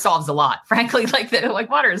 water solves a lot, frankly. Like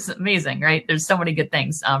water is amazing, right? There's so many good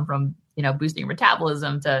things, from boosting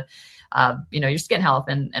metabolism to, your skin health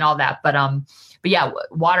and all that. But yeah,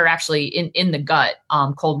 water actually in the gut,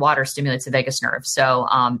 cold water stimulates the vagus nerve. So,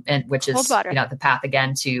 and which is, the path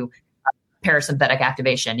again to parasympathetic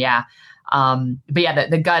activation. Yeah. But yeah,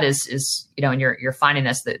 the gut is, and you're finding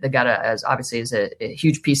this, the gut is obviously a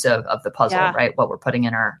huge piece of the puzzle, right? What we're putting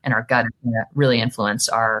in our gut is going to really influence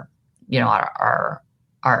our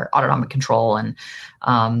autonomic control and,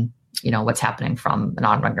 what's happening from an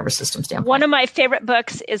autonomic nervous system standpoint. One of my favorite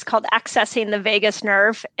books is called Accessing the Vagus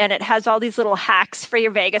Nerve, and it has all these little hacks for your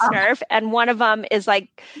vagus nerve. And one of them is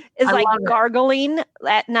like gargling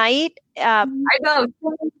at night. I know,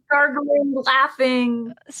 gargling,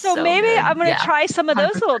 laughing. So maybe good. I'm going to try some of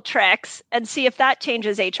those little tricks and see if that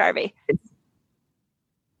changes HRV.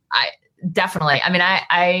 Definitely. I mean,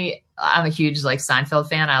 I'm a huge Seinfeld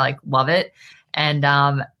fan. I love it. And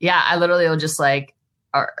I literally will just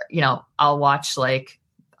I'll watch a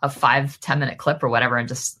 5-10 minute clip or whatever and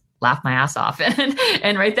just laugh my ass off.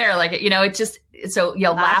 And right there, it just, so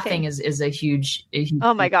laughing is a huge,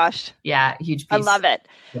 oh my gosh. Yeah. Huge piece. I love it.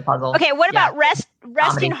 Of the puzzle. Okay. What about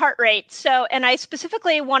resting heart rate? So, and I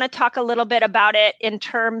specifically want to talk a little bit about it in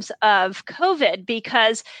terms of COVID,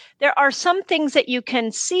 because there are some things that you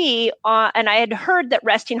can see, and I had heard that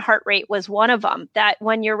resting heart rate was one of them, that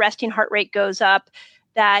when your resting heart rate goes up,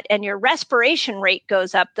 and your respiration rate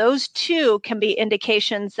goes up, those two can be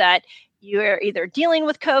indications that you're either dealing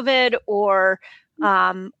with COVID or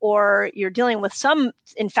or you're dealing with some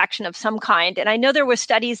infection of some kind. And I know there were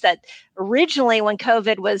studies that originally, when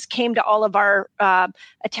COVID came to all of our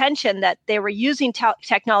attention, that they were using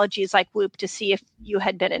technologies like Whoop to see if you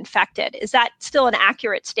had been infected. Is that still an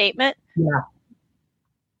accurate statement?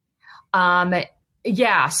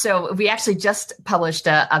 Yeah. So we actually just published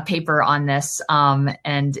a paper on this,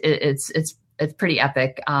 and it's pretty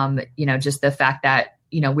epic. Just the fact that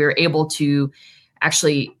we're able to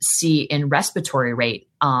actually see in respiratory rate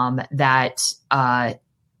that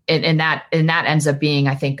and that ends up being,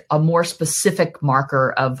 I think, a more specific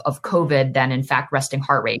marker of COVID than in fact resting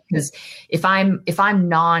heart rate. Because if I'm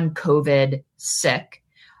non-COVID sick,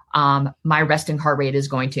 my resting heart rate is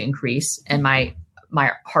going to increase, and my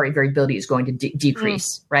heart rate variability is going to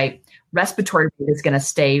decrease. Right? Respiratory rate is going to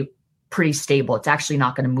stay pretty stable. It's actually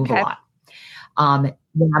not going to move a lot. When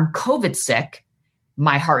I'm COVID sick,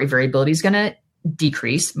 my heart rate variability is going to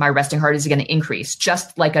decrease. My resting heart is going to increase,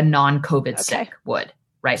 just like a non-COVID sick would,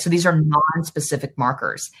 right? So these are non-specific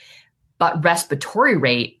markers, but respiratory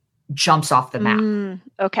rate jumps off the map. In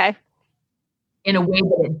a way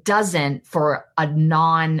that it doesn't for a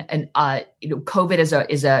COVID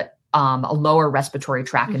is a lower respiratory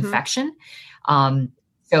tract infection.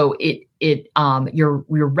 So your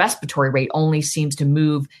respiratory rate only seems to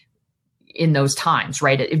move in those times,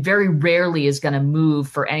 right? It very rarely is going to move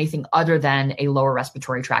for anything other than a lower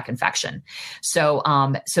respiratory tract infection. So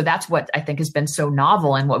that's what I think has been so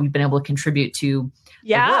novel, and what we've been able to contribute to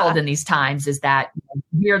the world in these times is that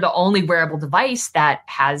we are the only wearable device that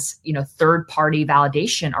has, third-party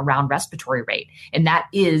validation around respiratory rate. And that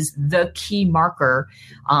is the key marker,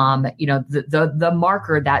 the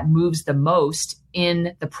marker that moves the most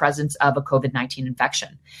in the presence of a COVID-19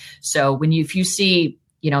 infection. So if you see,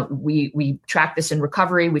 we track this in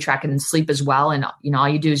recovery, we track it in sleep as well. And, all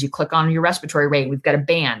you do is you click on your respiratory rate. We've got a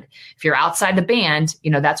band. If you're outside the band,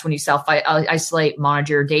 that's when you self-isolate,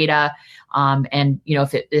 monitor your data. And,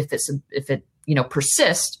 if it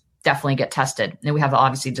persists, definitely get tested. And we have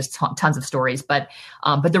obviously just tons of stories, but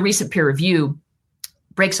the recent peer review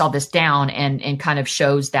breaks all this down and kind of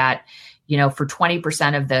shows that, for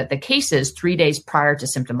 20% of the cases, 3 days prior to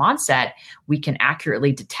symptom onset, we can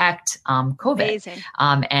accurately detect COVID. Amazing.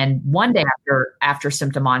 And 1 day after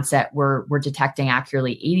symptom onset, we're detecting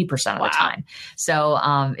accurately 80% of the time. So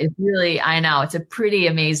it's really, I know, it's a pretty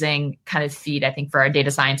amazing kind of feat, I think, for our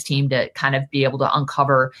data science team to kind of be able to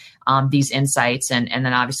uncover these insights and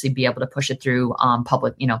then obviously be able to push it through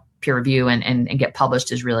public, peer review and get published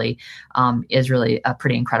is really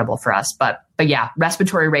pretty incredible for us. But yeah,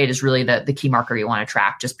 respiratory rate is really the key marker you want to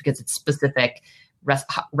track, just because it's specific.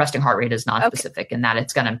 Resting heart rate is non-specific, in that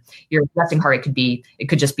your resting heart rate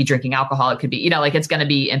could just be drinking alcohol. It could be, it's going to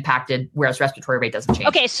be impacted, whereas respiratory rate doesn't change.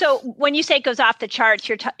 Okay. So when you say it goes off the charts,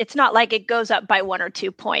 it's not like it goes up by 1 or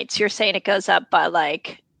 2 points. You're saying it goes up by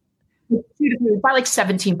like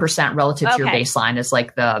 17% relative to your baseline is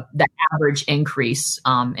like the average increase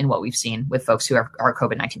in what we've seen with folks who are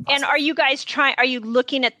COVID-19 positive. And are you guys are you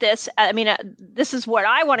looking at this? I mean, this is what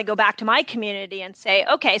I want to go back to my community and say,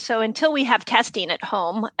 okay, so until we have testing at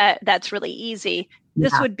home, that's really easy.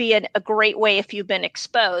 This would be a great way, if you've been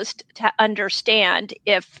exposed, to understand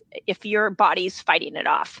if your body's fighting it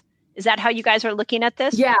off. Is that how you guys are looking at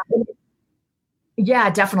this? Yeah,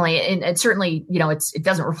 definitely. And certainly, it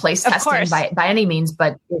doesn't replace testing by any means,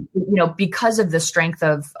 but, because of the strength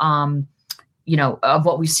of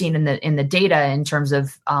what we've seen in the data in terms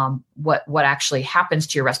of what actually happens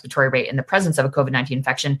to your respiratory rate in the presence of a COVID-19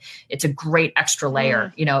 infection, it's a great extra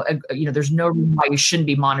layer. There's no reason why you shouldn't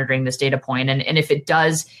be monitoring this data point. And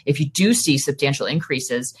if you do see substantial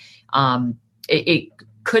increases, it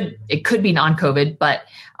could be non-COVID, but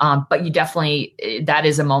you definitely, that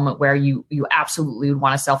is a moment where you absolutely would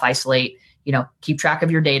want to self-isolate, keep track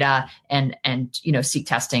of your data and seek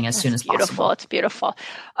testing as soon as possible. It's beautiful.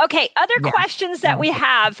 Okay. Other questions that we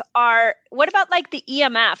have are, what about like the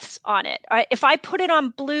EMFs on it? If I put it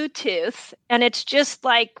on Bluetooth and it's just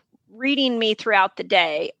like reading me throughout the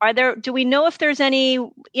day, do we know if there's any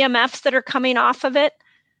EMFs that are coming off of it?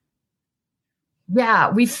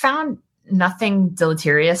 Yeah, we found nothing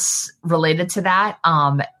deleterious related to that.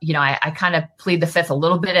 I kind of plead the fifth a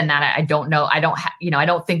little bit in that I don't know. I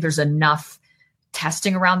don't think there's enough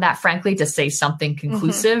testing around that, frankly, to say something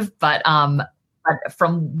conclusive. But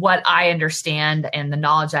from what I understand and the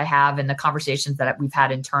knowledge I have and the conversations that we've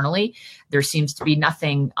had internally, there seems to be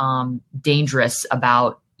nothing dangerous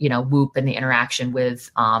about, Whoop and the interaction with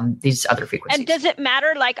these other frequencies. And does it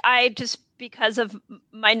matter? Like because of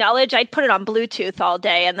my knowledge, I'd put it on Bluetooth all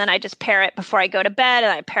day, and then I just pair it before I go to bed,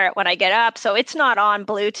 and I pair it when I get up. So it's not on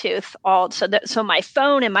Bluetooth so my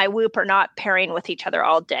phone and my Whoop are not pairing with each other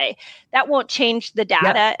all day. That won't change the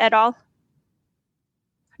data at all?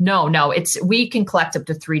 No, we can collect up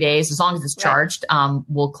to 3 days as long as it's charged.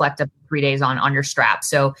 We'll collect up to 3 days on your strap.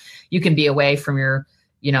 So you can be away from your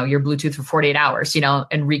Bluetooth for 48 hours,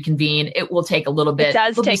 and reconvene. It will take a little bit. It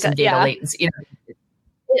does take some data latency.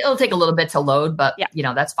 It'll take a little bit to load, but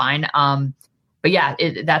that's fine. But yeah,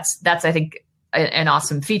 that's I think an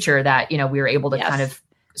awesome feature that we were able to kind of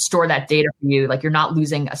store that data for you. Like you're not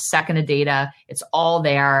losing a second of data. It's all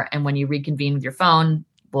there, and when you reconvene with your phone,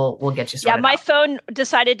 we'll get you started. Yeah, my phone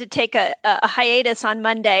decided to take a hiatus on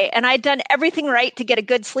Monday, and I'd done everything right to get a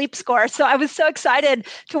good sleep score. So I was so excited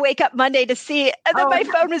to wake up Monday to see, and then my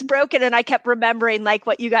phone was broken, and I kept remembering like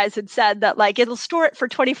what you guys had said, that like it'll store it for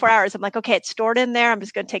 24 hours. I'm like, okay, it's stored in there. I'm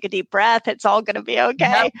just going to take a deep breath. It's all going to be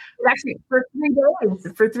okay. No, actually, for 3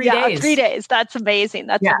 days. For 3 days. 3 days. That's amazing.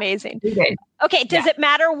 That's amazing. 3 days. Okay, does it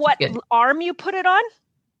matter what arm you put it on?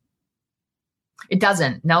 It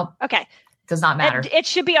doesn't. No. Okay. Does not matter. It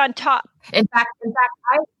should be on top. In fact,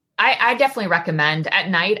 I definitely recommend at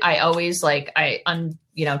night. I always I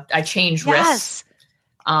change wrists.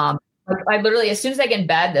 I literally, as soon as I get in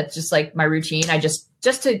bed, that's just like my routine. I just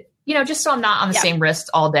so I'm not on the same wrist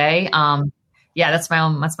all day. That's my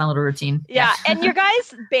little routine. Yeah. And your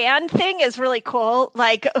guys' band thing is really cool.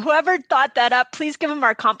 Like whoever thought that up, please give them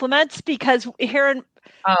our compliments, because here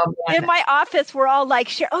in my office, we're all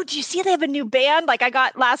like, oh, do you see they have a new band? Like I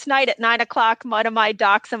got last night at 9:00, one of my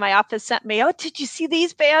docs in my office sent me, oh, did you see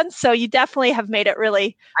these bands? So you definitely have made it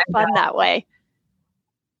really fun that way.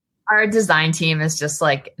 Our design team is just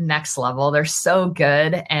like next level. They're so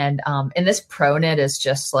good. And this ProKnit is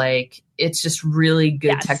just like, it's just really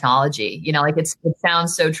good technology. It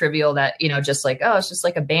sounds so trivial that, just like, oh, it's just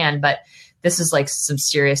like a band, but this is like some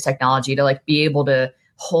serious technology to like be able to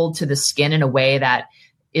hold to the skin in a way that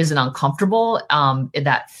isn't uncomfortable,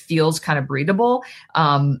 that feels kind of breathable,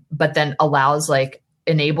 but then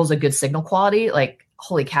enables a good signal quality. Like,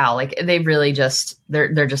 holy cow, like they really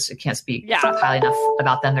they're just, I can't speak highly enough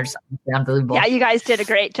about them. They're just unbelievable. Yeah, you guys did a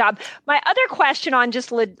great job. My other question on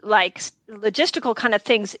just logistical kind of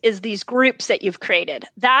things is these groups that you've created.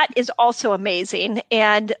 That is also amazing.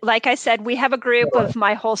 And like I said, we have a group of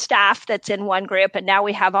my whole staff that's in one group, and now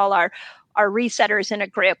we have all our resetters in a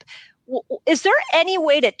group. Is there any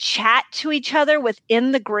way to chat to each other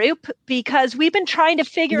within the group? Because we've been trying to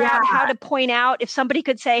figure out how to point out if somebody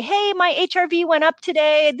could say, hey, my HRV went up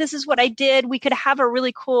today. This is what I did. We could have a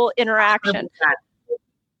really cool interaction.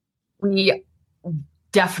 We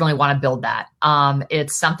definitely want to build that.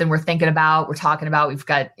 It's something we're thinking about. We're talking about. We've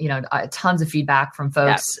got, tons of feedback from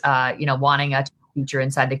folks, wanting a feature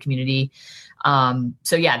inside the community.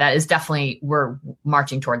 That is definitely, we're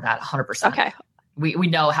marching toward that 100%. Okay. We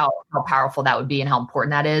know how powerful that would be and how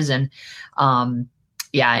important that is. And,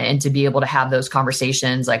 and to be able to have those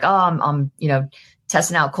conversations like, oh, I'm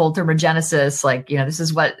testing out cold thermogenesis. Like, this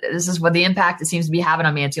is what the impact it seems to be having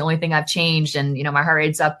on me. It's the only thing I've changed. And, my heart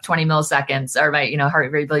rate's up 20 milliseconds, or my,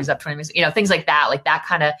 heart variability is up 20 milliseconds, things like that. Like that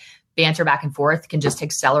kind of banter back and forth can just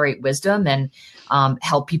accelerate wisdom and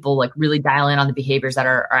help people like really dial in on the behaviors that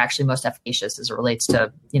are actually most efficacious as it relates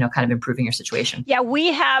to, kind of improving your situation. Yeah,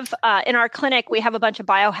 we have in our clinic, we have a bunch of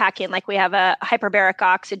biohacking, like we have a hyperbaric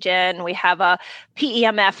oxygen, we have a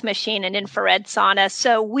PEMF machine, an infrared sauna.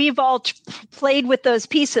 So we've all played with those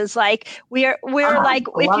pieces. Like we're like,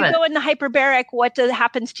 if you go in the hyperbaric, what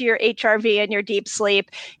happens to your HRV and your deep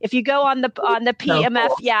sleep? If you go on the PEMF,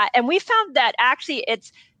 so cool. And we found that actually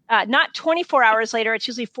it's not 24 hours later, it's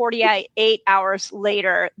usually 48 hours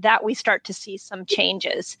later that we start to see some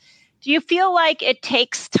changes. Do you feel like it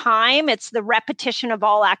takes time? It's the repetition of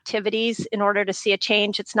all activities in order to see a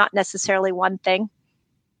change. It's not necessarily one thing.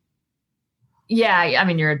 Yeah. I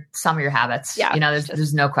mean, your some of your habits,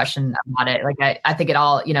 there's no question about it. Like, I think it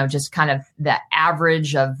all, just kind of the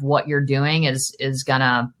average of what you're doing is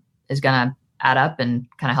gonna add up and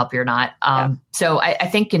kind of help you or not. So I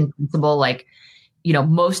think in principle, like,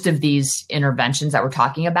 most of these interventions that we're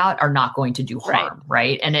talking about are not going to do harm,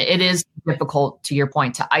 right? And it is difficult, to your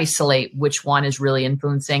point, to isolate which one is really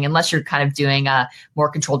influencing, unless you're kind of doing a more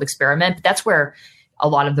controlled experiment. But that's where a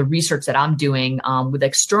lot of the research that I'm doing with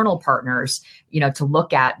external partners, to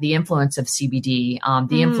look at the influence of CBD,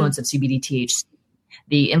 the influence of CBD THC,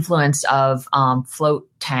 the influence of float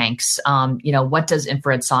tanks, what does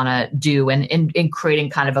infrared sauna do? And in creating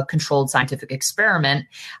kind of a controlled scientific experiment,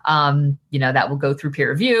 that will go through peer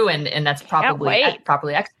review and that's properly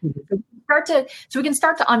executed. we can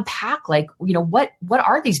start to unpack, like, what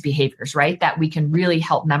are these behaviors, right? That we can really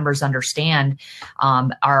help members understand,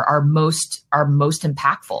 are most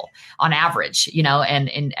impactful on average,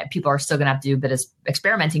 and people are still going to have to do a bit of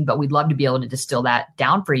experimenting, but we'd love to be able to distill that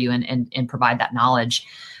down for you and provide that knowledge.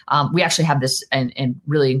 We actually have this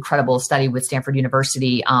really incredible study with Stanford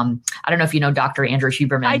University. I don't know if you know Dr. Andrew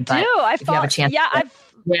Huberman. I do. If you have a chance. Yeah,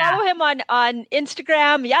 follow him on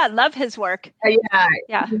Instagram. Yeah, love his work.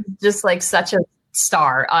 Yeah. He's just like such a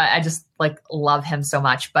star. I just like love him so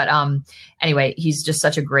much. But anyway, he's just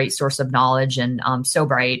such a great source of knowledge and so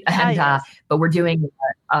bright. But we're doing,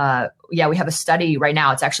 we have a study right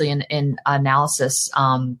now. It's actually in analysis,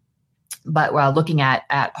 but we're looking at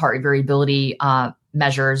heart rate variability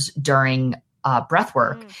measures during breath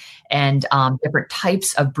work and different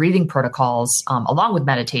types of breathing protocols, along with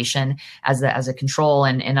meditation as a control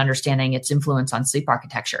and understanding its influence on sleep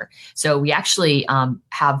architecture. So we actually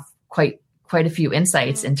have quite a few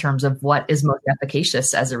insights in terms of what is most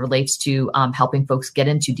efficacious as it relates to helping folks get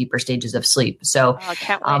into deeper stages of sleep. So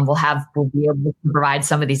we'll be able to provide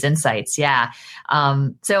some of these insights. Yeah.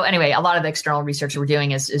 So anyway, a lot of the external research we're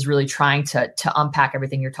doing is really trying to unpack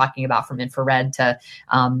everything you're talking about, from infrared to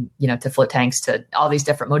to float tanks, to all these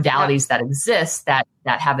different modalities that exist that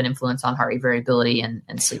have an influence on heart rate variability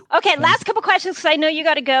and sleep. Okay, last couple questions, because I know you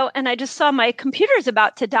got to go, and I just saw my computer's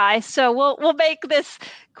about to die, so we'll make this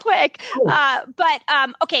quick.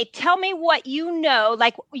 Okay, tell me what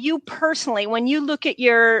like you personally, when you look at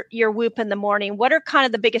your Whoop in the morning, what are kind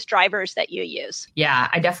of the biggest drivers that you use? Yeah,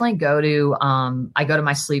 I definitely go to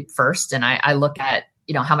my sleep first, and I look at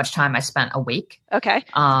how much time I spent awake. Okay.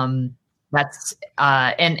 That's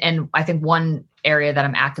and I think one area that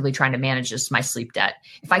I'm actively trying to manage is my sleep debt.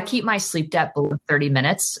 If I keep my sleep debt below 30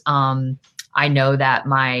 minutes, I know that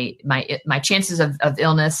my chances of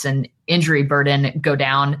illness and injury burden go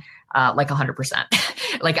down like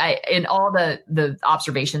 100%. Like in all the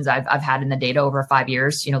observations I've had in the data over 5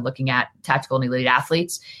 years, looking at tactical and elite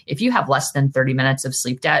athletes, if you have less than 30 minutes of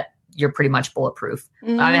sleep debt, you're pretty much bulletproof.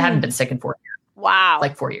 I haven't been sick in 4 years. Wow.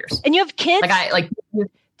 Like 4 years. And you have kids?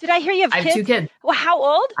 Did I hear you have kids? I have 2 kids. Well, how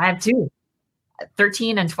old? I have 2.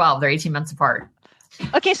 13 and 12. They're 18 months apart.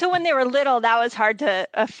 Okay, so when they were little, that was hard to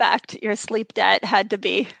affect. Your sleep debt had to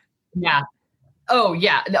be. Yeah. Oh,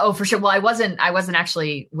 yeah. Oh, for sure. Well, I wasn't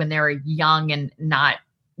actually, when they were young and not,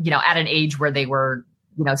 at an age where they were,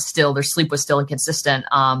 still, their sleep was still inconsistent.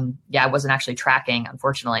 I wasn't actually tracking,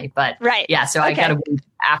 unfortunately. But right. Yeah, so I got to wait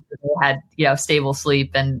after they had, stable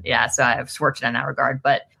sleep, and so I was fortunate in that regard.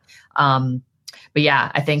 But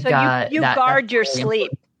yeah, I think so you guard your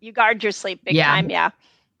sleep. Important. You guard your sleep big time. Yeah.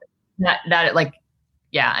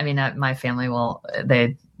 I mean, my family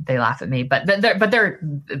they laugh at me, but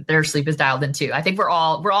their sleep is dialed in too. I think we're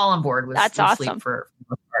all on board with awesome. Sleep for the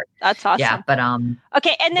most part. That's awesome. Yeah, but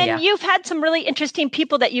okay, and then you've had some really interesting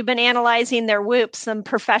people that you've been analyzing their Whoops, some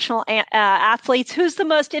professional athletes. Who's the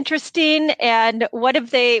most interesting, and what have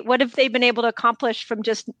they been able to accomplish from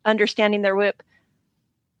just understanding their Whoop?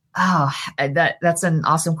 Oh, that's an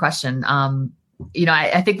awesome question.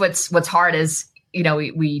 I think what's hard is,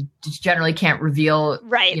 we generally can't reveal,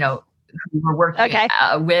 right, who we're working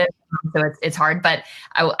with. So it's hard, but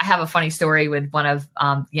I have a funny story with one of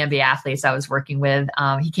the NBA athletes I was working with.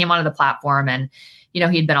 He came onto the platform, and,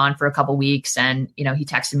 he'd been on for a couple weeks, and, he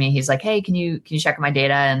texted me. He's like, "Hey, can you check my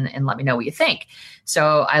data and let me know what you think?"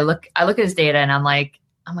 So I look at his data, and I'm like,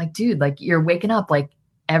 dude, like, you're waking up like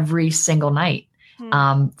every single night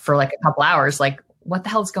for like a couple hours. Like, what the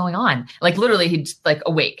hell is going on? Like, literally, he'd like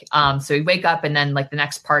awake. So he'd wake up, and then like the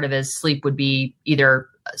next part of his sleep would be either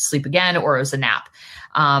sleep again or it was a nap,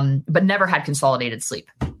 but never had consolidated sleep.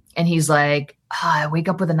 And he's like, I wake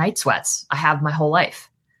up with the night sweats. I have my whole life.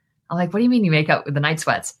 I'm like, what do you mean you wake up with the night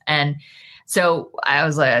sweats? And so I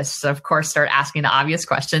was like, of course, start asking the obvious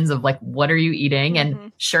questions of like, what are you eating?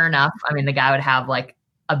 And sure enough, I mean, the guy would have like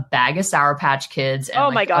a bag of Sour Patch Kids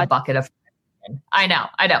and a bucket of. I know.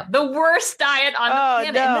 The worst diet on the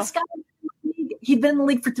planet. No. And this guy, he'd been in the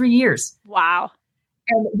league for 3 years. Wow.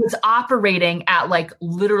 And was operating at like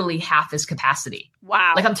literally half his capacity.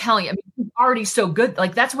 Wow. Like, I'm telling you, I mean, he's already so good.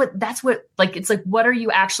 Like, that's what, like, it's like, what are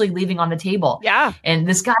you actually leaving on the table? Yeah. And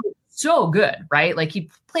this guy is so good, right? Like,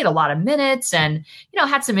 he played a lot of minutes and,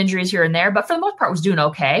 had some injuries here and there, but for the most part was doing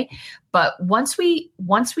okay. But once we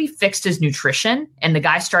fixed his nutrition, and the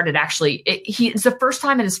guy started it's the first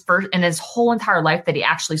time in his whole entire life that he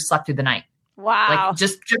actually slept through the night. Wow. Like,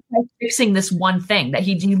 just by fixing this one thing that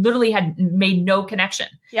he literally had made no connection.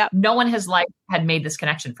 Yeah. No one in his life had made this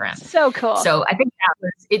connection for him. So cool. So I think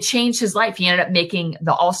it changed his life. He ended up making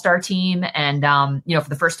the All-Star team, and for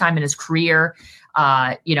the first time in his career,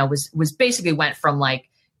 was basically went from like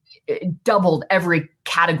doubled every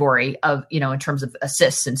category of, in terms of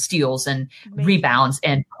assists and steals and rebounds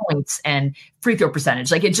and points and free throw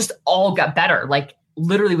percentage. Like it just all got better, like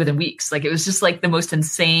literally within weeks. Like it was just like the most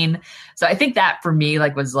insane. So I think that for me,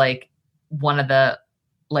 like was like one of the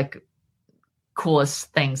like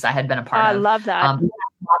coolest things I had been a part of. I love that.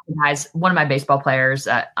 Guys, one of my baseball players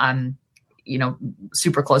I'm,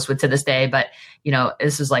 super close with to this day, but,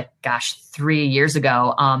 this was like, 3 years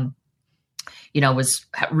ago, was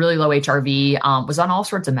really low HRV, was on all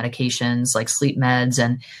sorts of medications like sleep meds,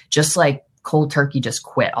 and just like cold turkey, just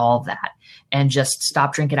quit all of that and just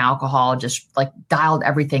stopped drinking alcohol, just like dialed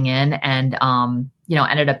everything in, and,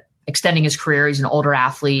 ended up extending his career. He's an older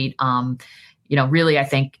athlete. Really, I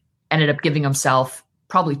think ended up giving himself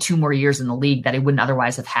probably 2 more years in the league that he wouldn't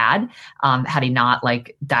otherwise have had he not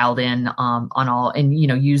like dialed in on all and,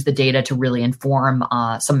 use the data to really inform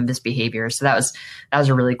some of his behaviors. So that was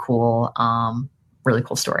a really cool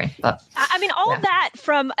story. But I mean, all of that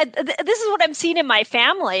from this is what I'm seeing in my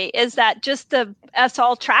family is that just us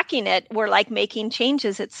all tracking it, we're like making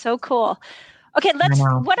changes. It's so cool. Okay,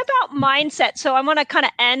 what about mindset? So I want to kind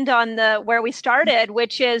of end on where we started,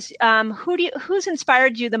 which is who's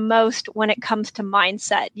inspired you the most when it comes to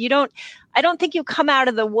mindset? I don't think you come out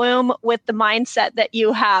of the womb with the mindset that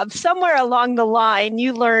you have. Somewhere along the line,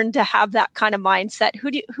 you learned to have that kind of mindset.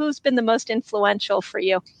 Who's been the most influential for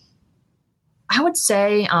you? I would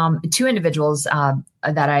say 2 individuals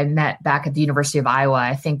that I met back at the University of Iowa,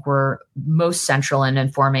 I think were most central in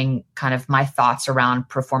informing kind of my thoughts around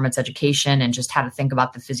performance education and just how to think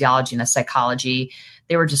about the physiology and the psychology.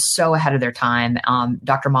 They were just so ahead of their time.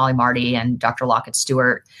 Dr. Molly Marty and Dr. Lockett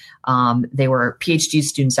Stewart, they were PhD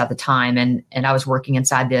students at the time. And I was working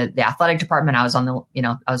inside the athletic department. I was on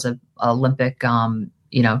I was an Olympic,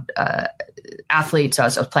 athlete. So I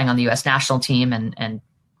was playing on the U.S. national team and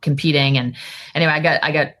competing. And anyway,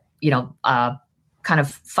 I got kind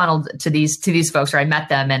of funneled to these folks, or I met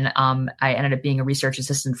them, and I ended up being a research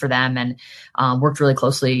assistant for them, and worked really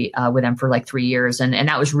closely with them for like 3 years. And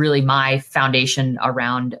that was really my foundation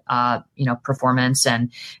around, performance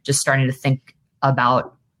and just starting to think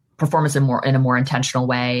about performance in a more intentional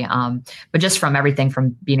way. But just from everything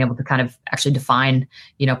from being able to kind of actually define,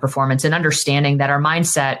 performance, and understanding that our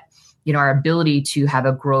mindset, our ability to have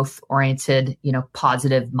a growth-oriented,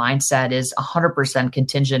 positive mindset is 100%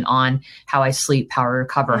 contingent on how I sleep, how I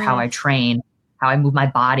recover, how I train, how I move my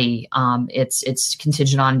body. It's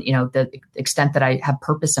contingent on, the extent that I have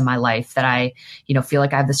purpose in my life, that I, feel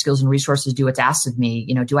like I have the skills and resources to do what's asked of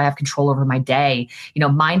me. Do I have control over my day?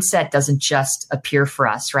 Mindset doesn't just appear for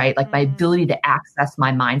us, right? Like my ability to access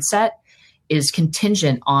my mindset is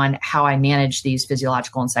contingent on how I manage these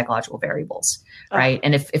physiological and psychological variables, right?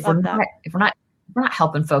 And if we're not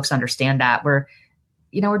helping folks understand that, we're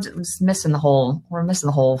just missing the whole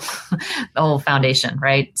the whole foundation,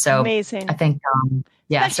 right? So amazing. I think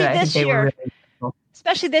I think they were really cool.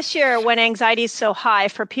 Especially this year when anxiety is so high,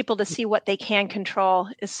 for people to see what they can control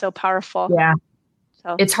is so powerful. Yeah.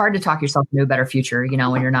 So it's hard to talk yourself into a better future,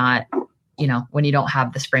 when you're not, when you don't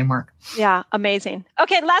have this framework. Yeah. Amazing.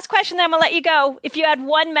 Okay. Last question, then I'm gonna let you go. If you had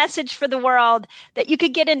one message for the world that you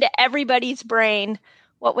could get into everybody's brain,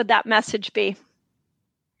 what would that message be?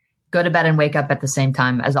 Go to bed and wake up at the same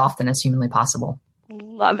time as often as humanly possible.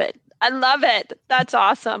 Love it. I love it. That's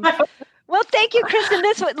awesome. Well, thank you, Kristen.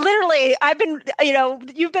 This was literally, I've been,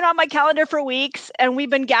 you've been on my calendar for weeks, and we've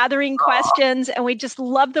been gathering questions, and we just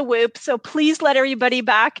love the Whoop. So please let everybody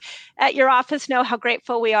back at your office know how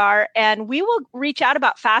grateful we are. And we will reach out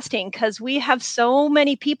about fasting, because we have so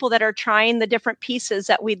many people that are trying the different pieces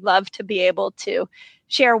that we'd love to be able to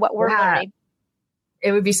share what we're learning.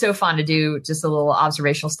 It would be so fun to do just a little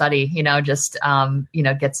observational study,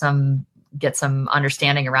 get some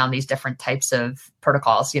understanding around these different types of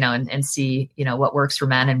protocols, and see, what works for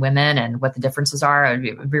men and women and what the differences are.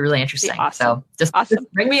 It would be really interesting. Awesome. So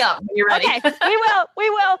just bring me up when you're ready. Okay, we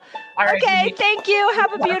will. All right, okay. Thank you.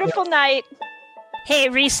 Have a beautiful night. Hey,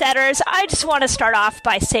 Resetters, I just want to start off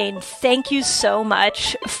by saying thank you so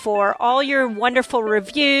much for all your wonderful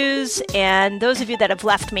reviews, and those of you that have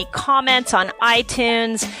left me comments on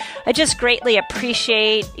iTunes. I just greatly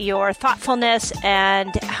appreciate your thoughtfulness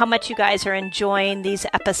and how much you guys are enjoying these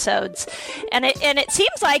episodes. And it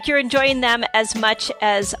seems like you're enjoying them as much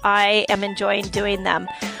as I am enjoying doing them.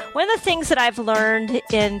 One of the things that I've learned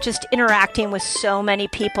in just interacting with so many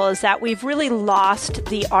people is that we've really lost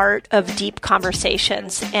the art of deep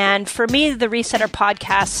conversations. And for me, the Resetter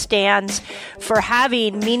podcast stands for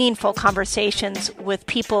having meaningful conversations with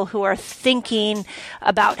people who are thinking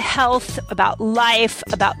about health, about life,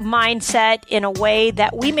 about mindset in a way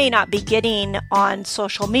that we may not be getting on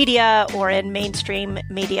social media or in mainstream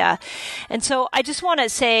media. And so I just want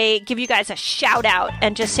to give you guys a shout out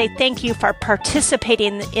and just say thank you for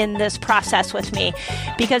participating in this process with me.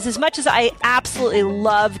 Because as much as I absolutely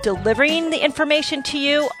love delivering the information to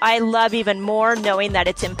you, I love even more knowing that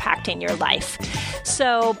it's impacting your life.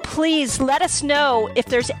 So please let us know if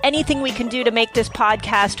there's anything we can do to make this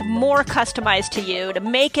podcast more customized to you, to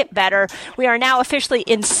make it better. We are now officially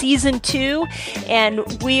in season 2,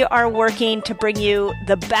 and we are working to bring you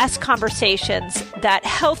the best conversations that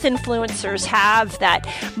health influencers have, that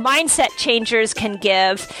mindset changers can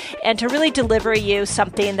give, and to really deliver you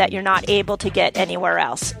something that you're not able to get anywhere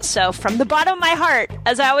else. So from the bottom of my heart,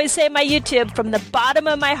 as I always say in my YouTube, from the bottom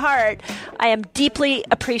of my heart, I am deeply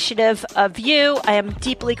appreciative of you. I am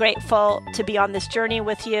deeply grateful to be on this journey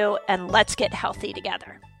with you, and let's get healthy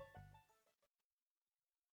together.